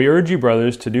 But we urge you,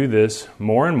 brothers, to do this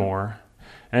more and more,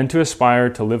 and to aspire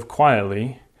to live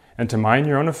quietly, and to mind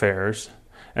your own affairs,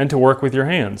 and to work with your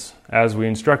hands, as we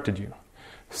instructed you,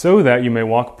 so that you may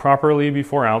walk properly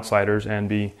before outsiders and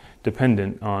be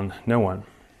dependent on no one.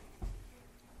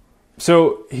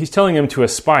 So he's telling them to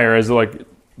aspire, as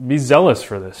be zealous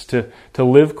for this, to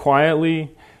live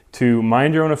quietly, to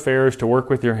mind your own affairs, to work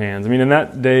with your hands. I mean, in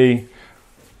that day,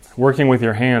 working with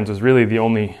your hands was really the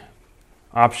only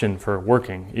option for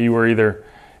working. You were either,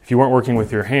 if you weren't working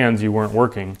with your hands, you weren't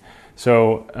working.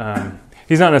 So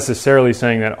he's not necessarily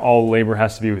saying that all labor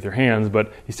has to be with your hands,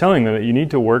 but he's telling them that you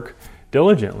need to work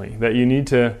diligently, that you need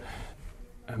to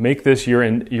make this your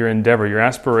endeavor, your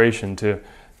aspiration to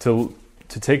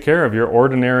take care of your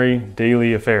ordinary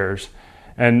daily affairs,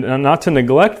 and not to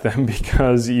neglect them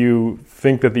because you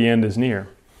think that the end is near.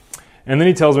 And then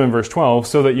he tells them in verse 12,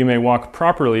 so that you may walk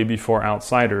properly before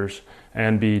outsiders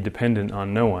and be dependent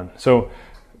on no one. So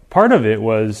part of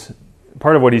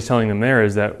what he's telling them there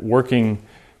is that working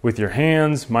with your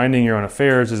hands, minding your own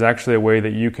affairs, is actually a way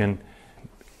that you can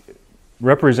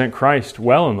represent Christ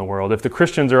well in the world. If the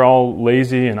Christians are all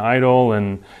lazy and idle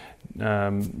and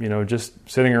just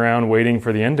sitting around waiting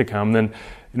for the end to come, then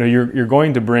you're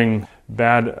going to bring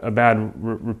a bad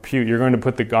repute. You're going to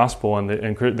put the gospel and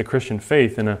the Christian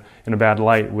faith in a bad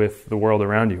light with the world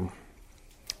around you.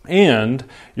 And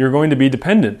you're going to be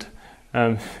dependent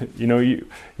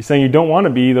He's saying you don't want to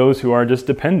be those who are just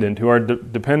dependent, who are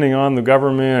depending on the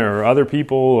government or other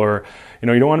people, or you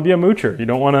don't want to be a moocher. You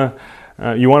don't want to.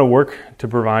 You want to work to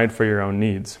provide for your own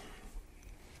needs.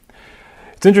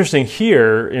 It's interesting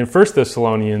here in 1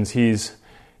 Thessalonians, he's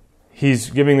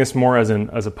giving this more as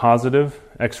a positive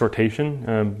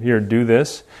exhortation. Here, do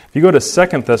this. If you go to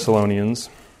 2 Thessalonians,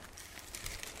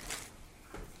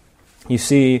 you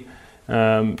see,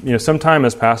 some time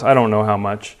has passed. I don't know how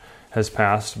much has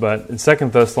passed, but in 2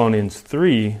 Thessalonians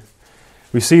 3,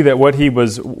 we see that what he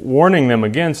was warning them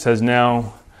against has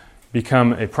now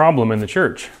become a problem in the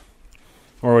church,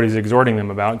 or what he's exhorting them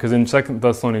about. Because in 2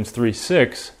 Thessalonians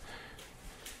 3:6,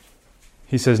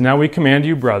 he says, "Now we command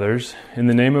you, brothers, in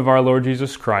the name of our Lord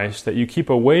Jesus Christ, that you keep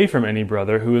away from any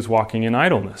brother who is walking in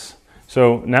idleness."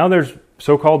 So now there's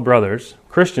so-called brothers,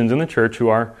 Christians in the church, who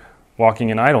are walking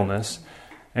in idleness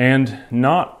and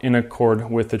not in accord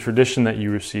with the tradition that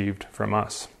you received from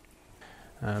us.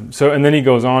 And then he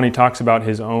goes on. He talks about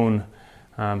his own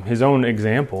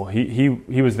example.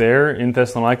 He was there in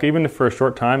Thessalonica even for a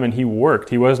short time, and he worked.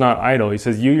 He was not idle. He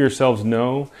says, "You yourselves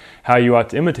know how you ought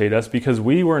to imitate us, because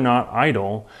we were not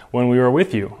idle when we were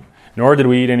with you. Nor did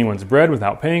we eat anyone's bread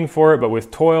without paying for it, but with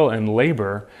toil and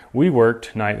labor we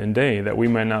worked night and day, that we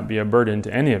might not be a burden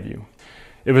to any of you.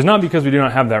 It was not because we do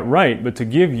not have that right, but to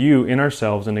give you in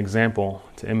ourselves an example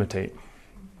to imitate."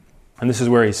 And this is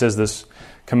where he says this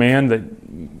command that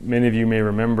many of you may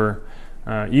remember.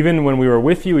 Even when we were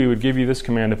with you, we would give you this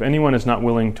command: if anyone is not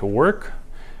willing to work,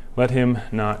 let him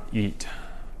not eat.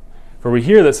 For we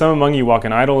hear that some among you walk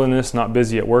in idleness, not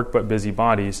busy at work, but busy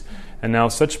bodies. And now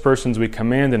such persons we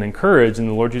command and encourage in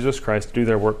the Lord Jesus Christ to do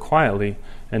their work quietly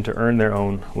and to earn their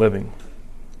own living.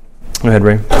 Go ahead,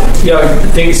 Ray. Yeah, I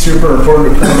think it's super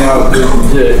important to point out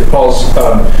Paul's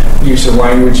use of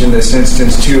language in this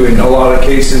instance too. In a lot of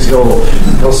cases,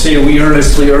 he'll say, "We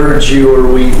earnestly urge you,"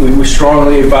 or "We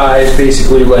strongly advise."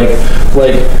 Basically,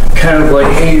 kind of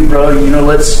like, "Hey, bro,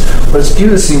 let's do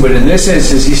this thing." But in this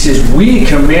instance, he says, "We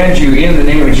command you in the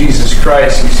name of Jesus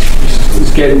Christ."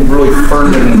 He's getting really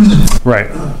firm in it. Right.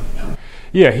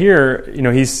 Yeah. Here,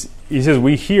 he says,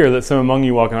 "We hear that some among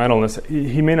you walk in idleness."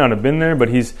 He may not have been there, but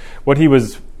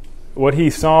what he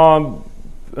saw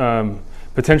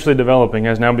potentially developing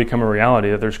has now become a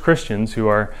reality. That there's Christians who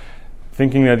are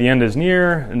thinking that the end is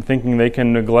near and thinking they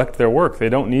can neglect their work. They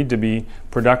don't need to be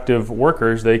productive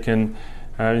workers. They can,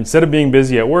 instead of being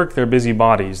busy at work, they're busy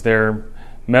bodies. They're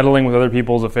meddling with other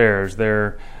people's affairs.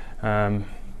 They're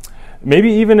maybe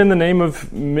even in the name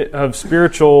of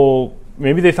spiritual.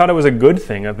 Maybe they thought it was a good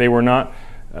thing that they were not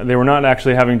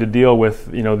actually having to deal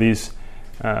with these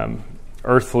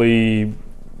earthly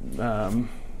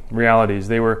realities.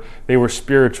 They were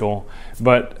spiritual,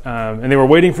 but and they were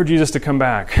waiting for Jesus to come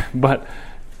back. But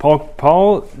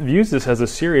Paul views this as a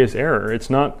serious error. It's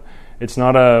not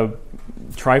a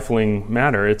trifling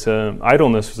matter.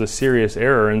 Idleness is a serious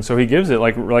error, and so he gives it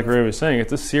like Ray was saying.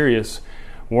 It's a serious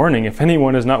warning. If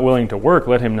anyone is not willing to work,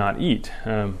 let him not eat.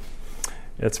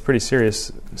 It's a pretty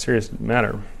serious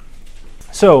matter.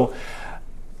 So,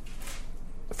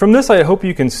 from this, I hope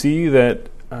you can see that,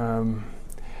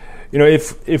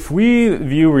 if we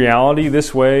view reality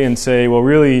this way and say, well,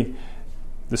 really,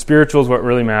 the spiritual is what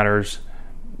really matters,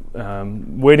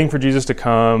 waiting for Jesus to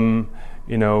come,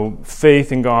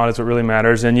 faith in God is what really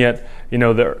matters, and yet, the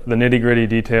nitty-gritty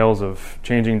details of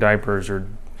changing diapers or,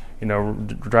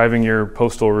 driving your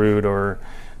postal route or,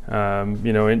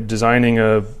 designing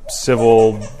a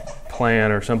civil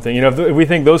plan or something. If we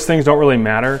think those things don't really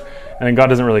matter and God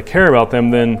doesn't really care about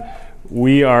them, then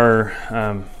we're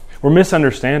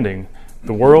misunderstanding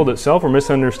the world itself. We're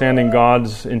misunderstanding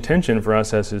God's intention for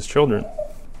us as His children.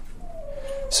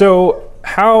 So,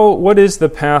 what is the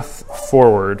path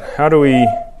forward? How do we,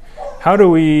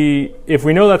 if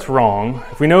we know that's wrong,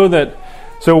 if we know that,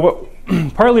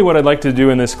 partly what I'd like to do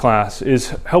in this class is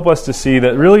help us to see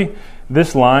that really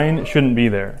this line shouldn't be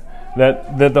there.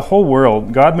 That the whole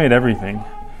world, God made everything.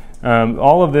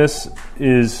 All of this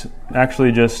is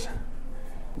actually just,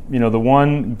 the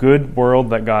one good world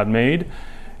that God made.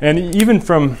 And even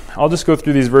I'll just go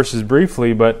through these verses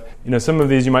briefly, but some of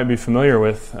these you might be familiar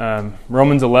with.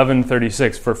 Romans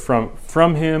 11:36, for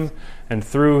from Him and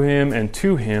through Him and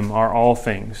to Him are all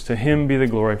things. To Him be the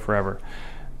glory forever.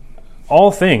 All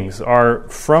things are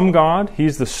from God.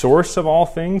 He's the source of all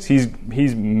things. He's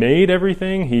made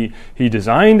everything. He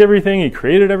designed everything. He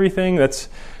created everything. It's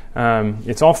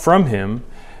all from Him.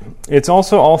 It's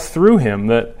also all through Him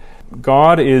that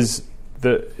God is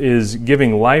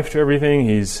giving life to everything.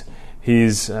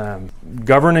 He's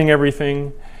governing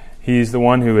everything. He's the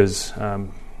one who is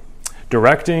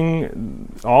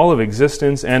directing all of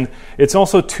existence, and it's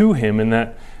also to Him in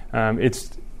that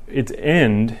its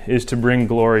end is to bring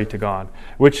glory to God.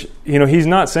 Which, He's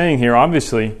not saying here,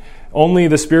 obviously, only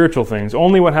the spiritual things,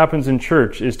 only what happens in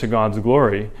church is to God's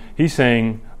glory. He's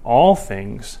saying all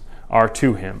things are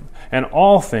to Him, and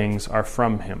all things are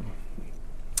from Him.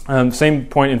 Same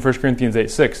point in 1 Corinthians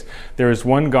 8:6. There is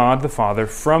one God, the Father,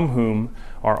 from whom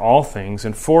are all things,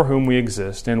 and for whom we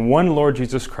exist, and one Lord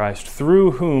Jesus Christ,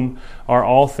 through whom are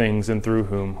all things, and through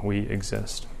whom we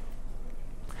exist.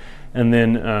 And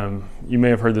then you may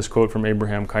have heard this quote from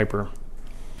Abraham Kuyper.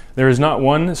 There is not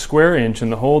one square inch in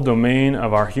the whole domain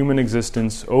of our human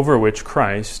existence over which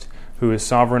Christ, who is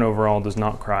sovereign over all, does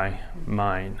not cry,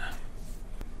 mine.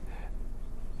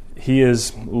 He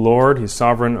is Lord, He's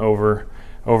sovereign over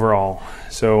all.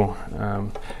 So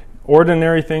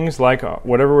ordinary things like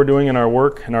whatever we're doing in our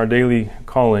work and our daily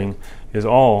calling is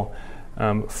all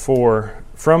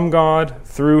from God,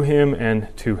 through Him, and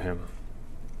to Him.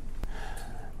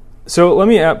 So let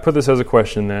me put this as a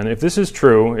question then. If this is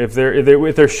true, if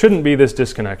there shouldn't be this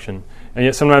disconnection, and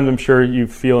yet sometimes I'm sure you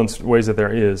feel in ways that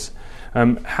there is,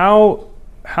 how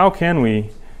can we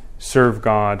serve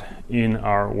God in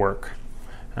our work?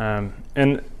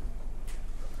 And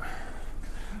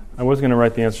I was going to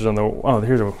write the answers on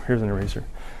here's an eraser.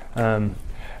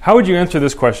 How would you answer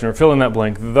this question or fill in that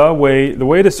blank? The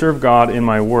way to serve God in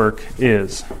my work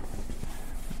is.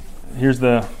 Here's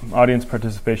the audience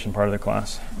participation part of the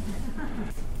class.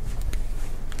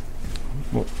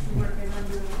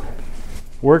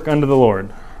 Work unto the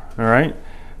Lord. All right.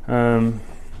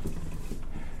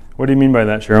 What do you mean by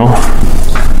that, Cheryl?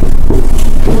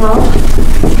 Well,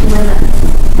 when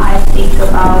I think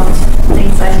about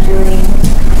things I'm doing,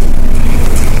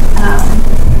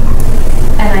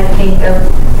 and I think of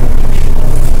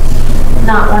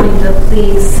not wanting to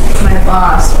please my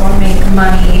boss or make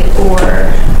money or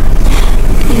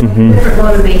different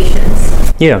motivations.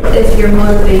 Yeah. If your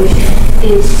motivation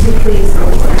is to please the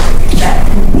Lord, that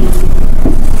can be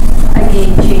a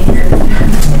game changer.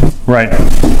 Right.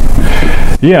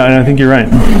 Yeah, and I think you're right.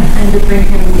 And to bring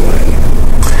Him glory.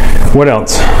 What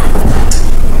else?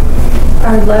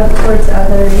 Our love towards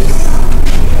others,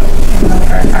 and our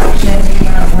actions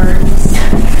and our words.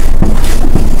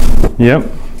 Yep.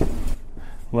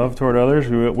 Love toward others.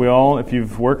 We all, if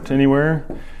you've worked anywhere,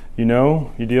 you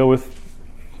deal with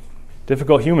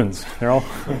difficult humans. They're all,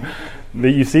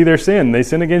 you see their sin. They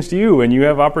sin against you, and you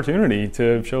have opportunity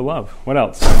to show love. What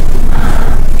else?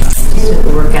 Just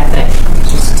the work ethic.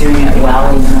 Just doing it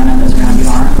well, even when others around you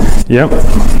aren't. Yep.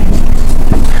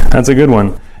 That's a good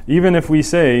one. Even if we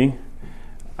say,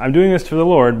 I'm doing this for the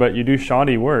Lord, but you do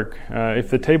shoddy work, if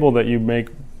the table that you make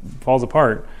falls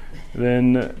apart,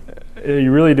 then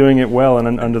you're really doing it well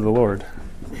and under the Lord.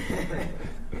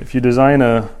 If you design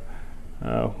a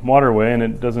waterway and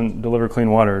it doesn't deliver clean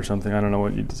water or something, I don't know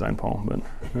what you designed, Paul, but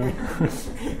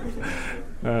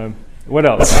what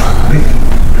else?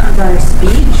 Our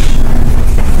speech.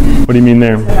 What do you mean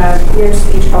there? Your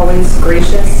speech always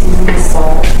gracious, using the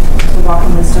salt to walk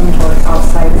in wisdom towards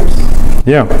outsiders.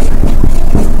 Yeah.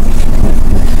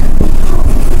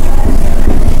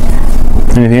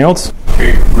 Anything else?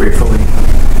 Gratefully.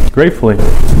 Gratefully. To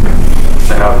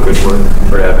have good work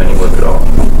or to have any work at all.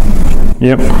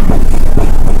 Yep.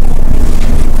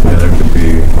 Yeah, there could be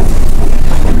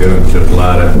a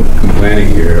lot of complaining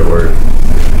here, or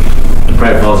it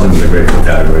probably falls into the grateful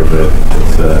category, but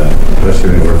it's especially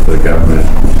when you work for the government,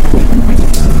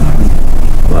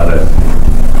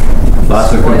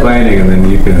 lots of complaining, and then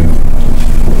you can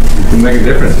make a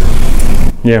difference.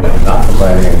 Yeah. Not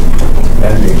complaining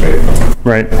and being grateful.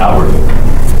 Right. Outwardly.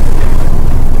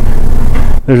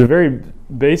 There's a very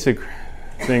basic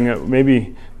thing that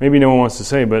maybe no one wants to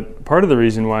say, but part of the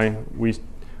reason why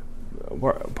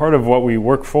part of what we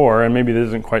work for, and maybe it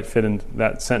doesn't quite fit in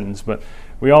that sentence, but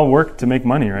we all work to make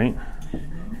money, right?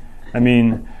 I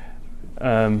mean,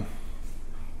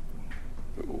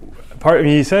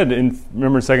 he said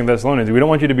remember 2 Thessalonians, we don't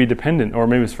want you to be dependent, or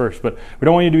maybe it's first, but we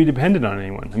don't want you to be dependent on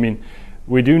anyone. I mean,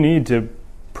 we do need to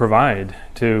provide,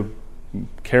 to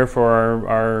care for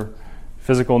our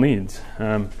physical needs,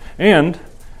 and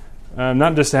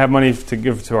not just to have money to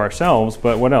give to ourselves,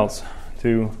 but what else?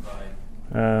 We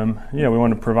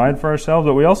want to provide for ourselves,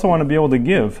 but we also want to be able to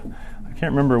give. I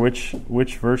can't remember which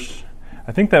verse.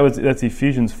 I think that's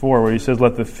Ephesians 4, where he says,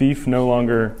 "Let the thief no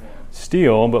longer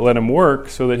steal, but let him work,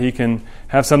 so that he can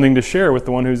have something to share with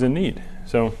the one who's in need."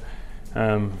 So,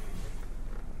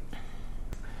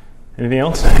 anything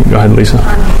else? Go ahead, Lisa.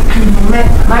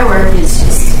 My work is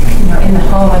just in the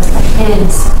home with my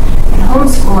kids and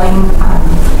homeschooling.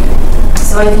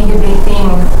 So I think a big thing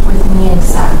with me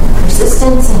is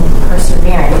persistence and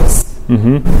perseverance.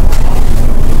 Mm-hmm.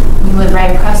 We live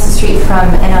right across the street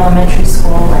from an elementary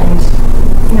school,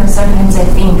 and sometimes I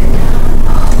think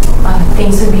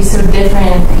things would be so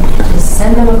different if I could just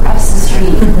send them across the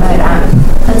street. But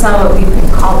that's not what we've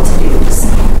been called to do. So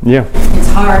Yeah. it's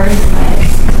hard, but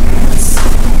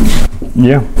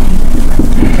Yeah.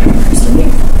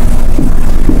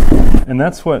 And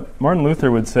that's what Martin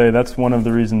Luther would say. That's one of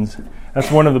the reasons.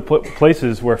 That's one of the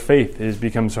places where faith is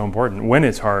becomes so important. When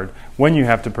it's hard, when you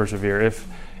have to persevere.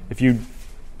 If you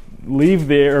leave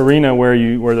the arena where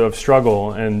of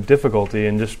struggle and difficulty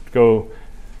and just go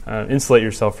insulate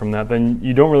yourself from that, then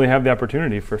you don't really have the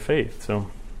opportunity for faith. So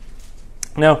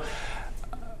now,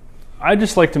 I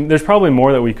just like to. There's probably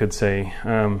more that we could say.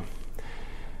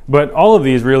 But all of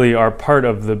these really are part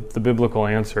of the biblical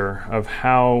answer of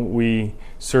how we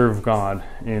serve God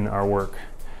in our work.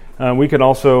 We could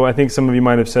also, I think some of you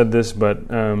might have said this, but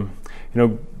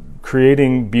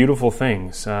creating beautiful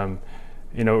things,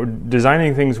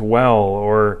 designing things well,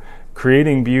 or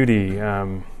creating beauty,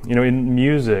 in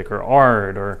music or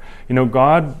art, or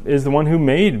God is the one who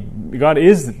made. God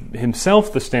is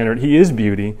Himself the standard. He is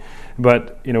beauty,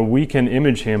 but we can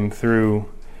image Him through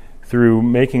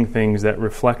making things that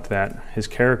reflect His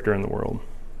character in the world.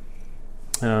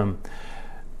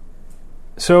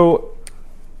 So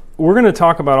we're going to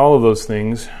talk about all of those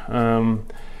things,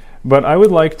 but I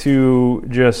would like to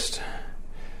just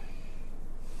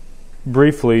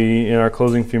briefly, in our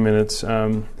closing few minutes,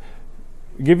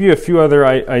 give you a few other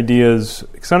ideas,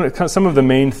 some of the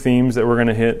main themes that we're going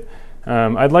to hit.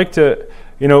 I'd like to,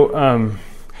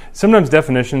 sometimes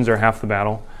definitions are half the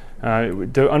battle.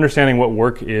 To understanding what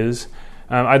work is,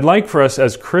 I'd like for us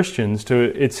as Christians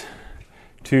to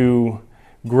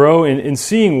grow in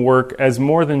seeing work as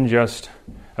more than just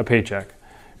a paycheck.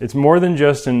 It's more than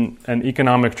just an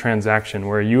economic transaction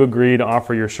where you agree to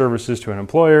offer your services to an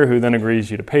employer who then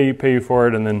agrees you to pay you for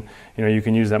it, and then you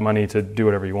can use that money to do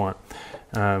whatever you want.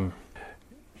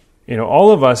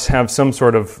 All of us have some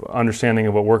sort of understanding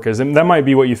of what work is, and that might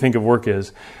be what you think of work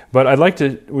is. But I'd like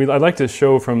to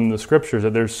show from the scriptures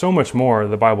that there's so much more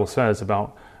the Bible says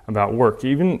about work.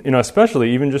 Even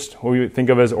especially even just what we think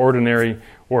of as ordinary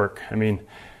work. I mean,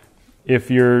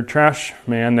 if your trash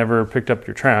man never picked up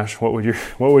your trash, what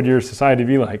would your society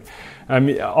be like? I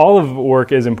mean, all of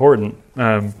work is important.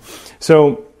 And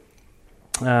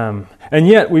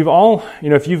yet we've all,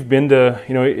 if you've been to,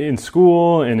 in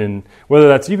school and in, whether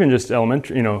that's even just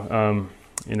elementary,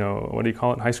 what do you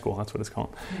call it? High school, that's what it's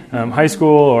called. High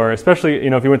school, or especially,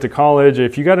 if you went to college,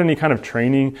 if you got any kind of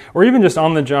training, or even just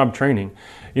on-the-job training,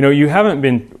 you haven't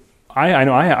been, I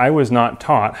know I was not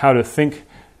taught how to think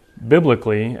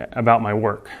biblically about my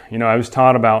work. I was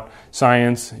taught about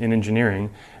science and engineering,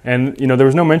 and, there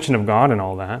was no mention of God in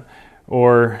all that.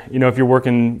 Or, if you're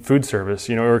working food service,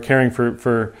 or caring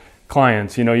for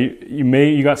clients,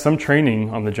 you got some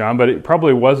training on the job, but it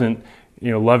probably wasn't,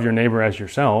 love your neighbor as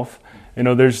yourself.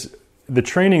 There's the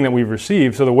training that we've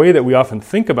received. So the way that we often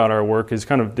think about our work is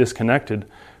kind of disconnected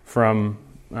from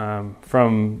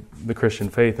the Christian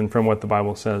faith and from what the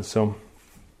Bible says. So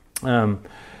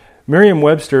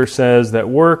Merriam-Webster says that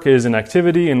work is an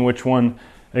activity in which one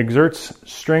exerts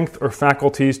strength or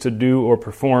faculties to do or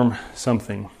perform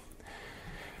something.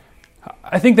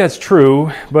 I think that's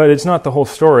true, but it's not the whole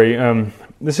story.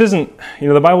 This isn't,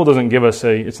 the Bible doesn't give us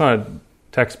it's not a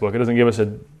textbook. It doesn't give us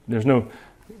there's no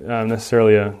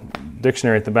necessarily a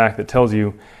dictionary at the back that tells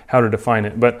you how to define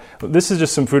it. But this is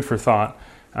just some food for thought.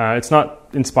 It's not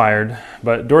inspired,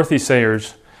 but Dorothy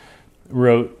Sayers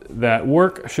wrote that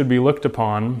work should be looked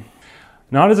upon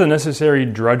not as a necessary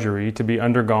drudgery to be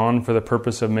undergone for the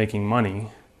purpose of making money,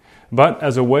 but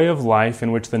as a way of life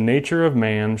in which the nature of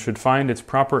man should find its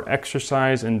proper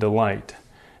exercise and delight,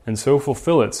 and so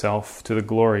fulfill itself to the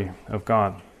glory of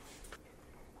God.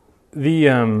 Let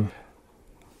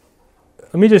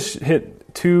me just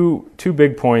hit two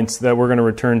big points that we're going to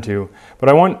return to, but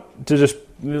I want to just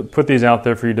put these out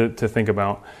there for you to think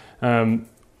about.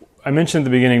 I mentioned at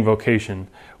the beginning vocation.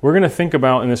 We're going to think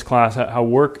about in this class how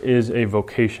work is a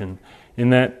vocation.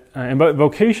 But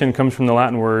vocation comes from the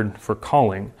Latin word for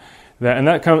calling.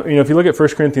 If you look at 1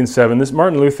 Corinthians 7,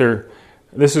 Martin Luther,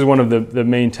 this is one of the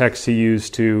main texts he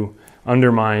used to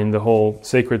undermine the whole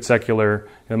sacred, secular,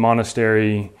 the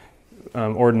monastery,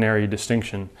 ordinary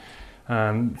distinction.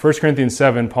 1 Corinthians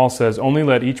 7, Paul says, "Only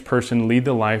let each person lead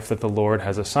the life that the Lord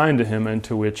has assigned to him and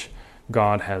to which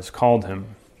God has called him.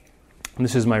 And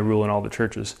this is my rule in all the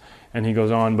churches." And he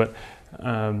goes on, but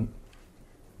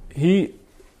he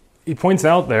points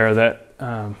out there that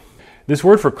this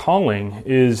word for calling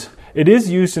is it is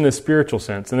used in a spiritual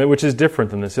sense, and which is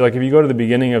different than this. Like if you go to the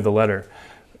beginning of the letter,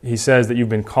 he says that you've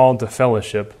been called to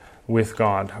fellowship with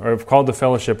God, or called to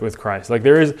fellowship with Christ. Like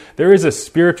there is a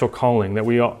spiritual calling that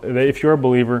that if you're a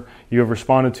believer, you have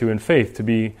responded to in faith to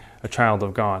be a child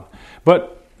of God.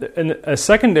 But a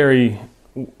secondary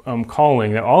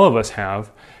calling that all of us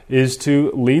have is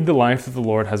to lead the life that the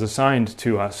Lord has assigned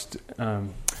to us,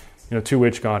 to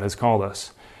which God has called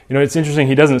us. It's interesting.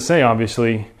 He doesn't say,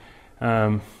 obviously,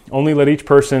 only let each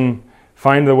person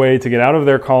find the way to get out of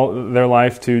their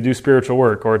life to do spiritual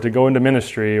work, or to go into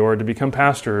ministry, or to become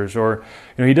pastors, or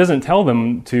he doesn't tell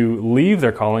them to leave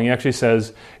their calling. He actually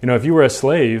says, if you were a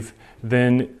slave,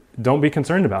 then don't be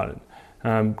concerned about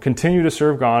it. Continue to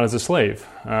serve God as a slave.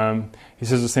 He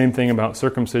says the same thing about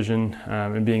circumcision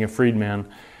and being a freedman.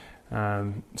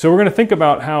 So we're going to think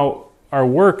about how our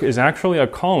work is actually a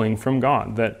calling from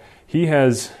God, that He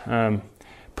has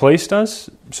placed us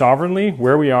sovereignly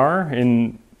where we are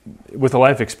with the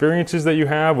life experiences that you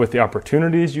have, with the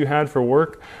opportunities you had for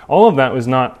work. All of that was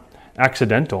not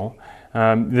accidental.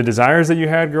 The desires that you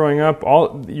had growing up,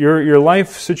 all your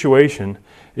life situation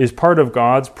is part of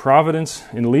God's providence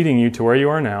in leading you to where you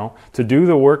are now, to do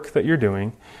the work that you're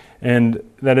doing, and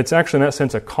that it's actually in that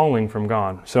sense a calling from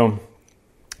God. So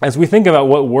as we think about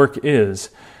what work is,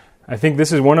 I think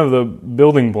this is one of the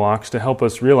building blocks to help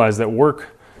us realize that work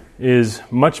is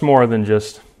much more than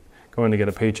just going to get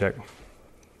a paycheck.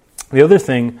 The other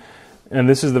thing, and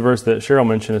this is the verse that Cheryl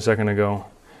mentioned a second ago,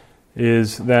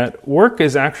 is that work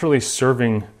is actually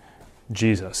serving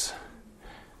Jesus.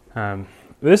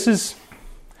 This is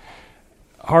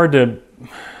hard to.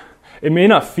 It may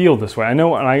not feel this way. I know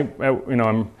when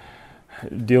I'm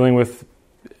dealing with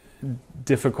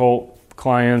difficult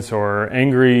clients or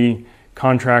angry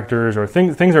contractors, or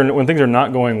when things are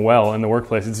not going well in the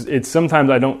workplace. It's sometimes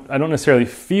I don't necessarily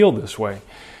feel this way.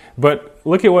 But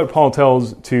look at what Paul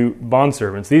tells to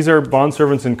bondservants. These are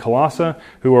bondservants in Colossae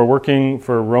who are working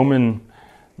for Roman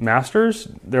masters.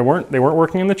 They weren't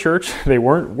working in the church. They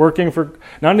weren't working for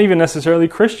not even necessarily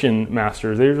Christian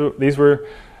masters. These were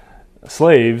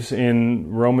slaves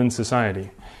in Roman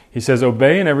society. He says,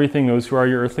 "Obey in everything those who are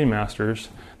your earthly masters,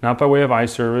 not by way of eye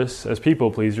service as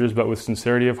people pleasers, but with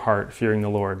sincerity of heart, fearing the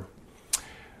Lord.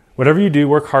 Whatever you do,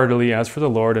 work heartily as for the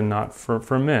Lord and not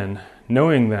for men,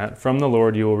 knowing that from the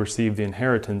Lord you will receive the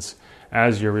inheritance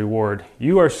as your reward.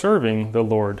 You are serving the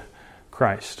Lord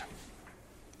Christ."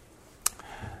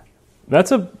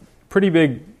 That's a pretty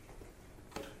big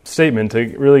statement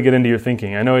to really get into your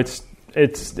thinking. I know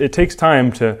it takes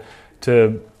time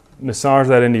to massage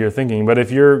that into your thinking, but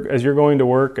as you're going to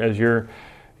work, as you're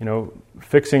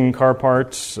fixing car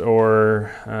parts,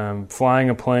 or flying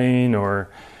a plane, or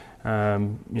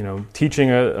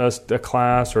teaching a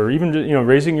class, or even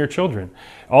raising your children,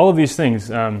 all of these things,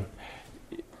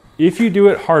 if you do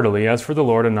it heartily as for the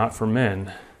Lord and not for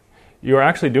men, you are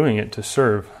actually doing it to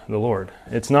serve the Lord.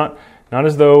 It's not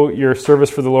as though your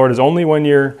service for the Lord is only when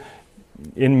you're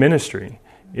in ministry.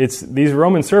 It's these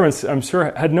Roman servants, I'm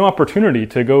sure, had no opportunity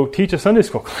to go teach a Sunday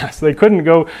school class. They couldn't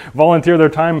go volunteer their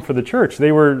time for the church.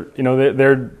 They were,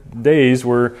 their days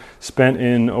were spent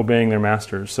in obeying their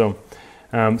masters. So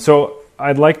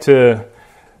I'd like to.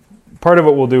 Part of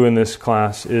what we'll do in this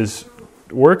class is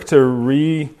work to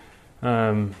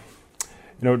rebuild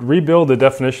the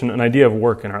definition, an idea of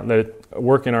work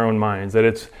in our own minds. That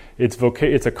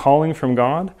it's a calling from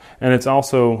God, and it's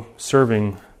also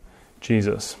serving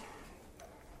Jesus.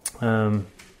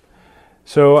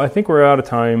 So I think we're out of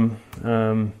time.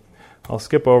 I'll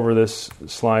skip over this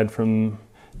slide from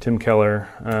Tim Keller,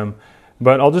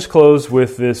 but I'll just close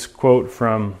with this quote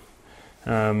from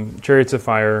Chariots of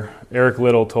Fire. Eric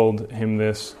Liddell told him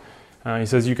this. He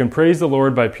says, "You can praise the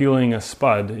Lord by peeling a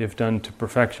spud if done to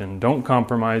perfection. Don't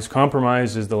compromise.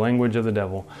 Compromise is the language of the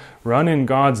devil. Run in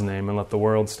God's name and let the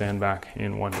world stand back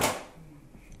in wonder."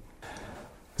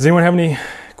 Does anyone have any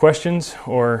questions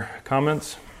or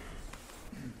comments?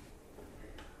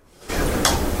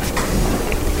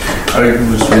 I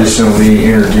was recently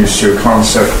introduced to a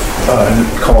concept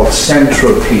called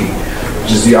centropy,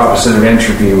 which is the opposite of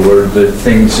entropy, where the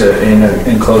things in an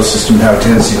enclosed system have a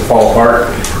tendency to fall apart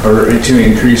or to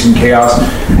increase in chaos.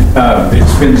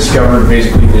 It's been discovered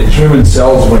basically that human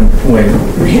cells, when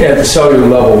at the cellular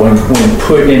level, when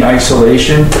put in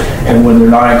isolation and when they're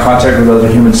not in contact with other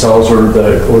human cells or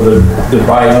the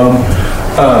biome,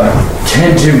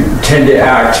 tend to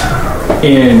act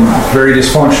in very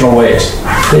dysfunctional ways.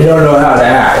 They don't know how to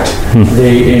act.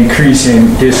 They increase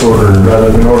in disorder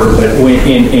rather than order, but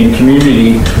in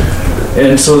community.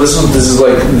 And so this is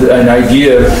like an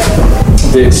idea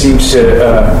that seems to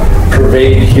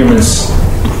pervade humans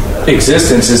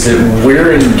existence is that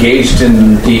we're engaged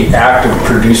in the act of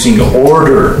producing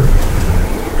order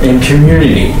in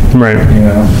community. Right. You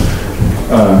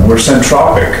know, we're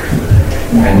centropic,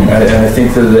 and I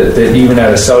think that even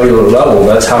at a cellular level,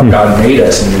 that's how God made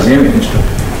us in His image.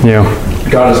 Yeah.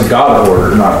 God is a God of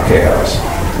order, not chaos.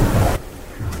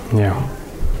 Yeah.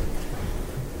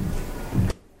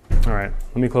 All right.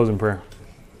 Let me close in prayer.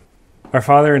 Our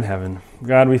Father in heaven,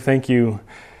 God, we thank you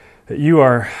that you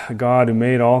are a God who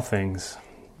made all things.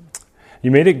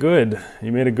 You made it good.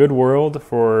 You made a good world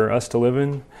for us to live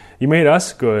in. You made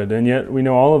us good, and yet we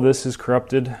know all of this is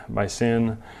corrupted by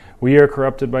sin. We are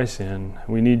corrupted by sin.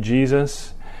 We need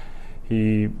Jesus.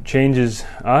 He changes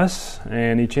us,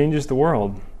 and He changes the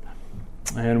world.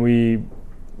 And we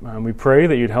pray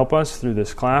that you'd help us through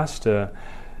this class to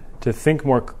think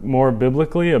more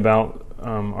biblically about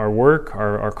our work,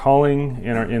 our calling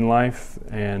in life,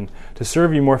 and to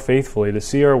serve you more faithfully, to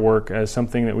see our work as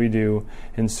something that we do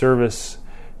in service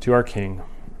to our King.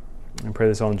 I pray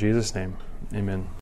this all in Jesus' name. Amen.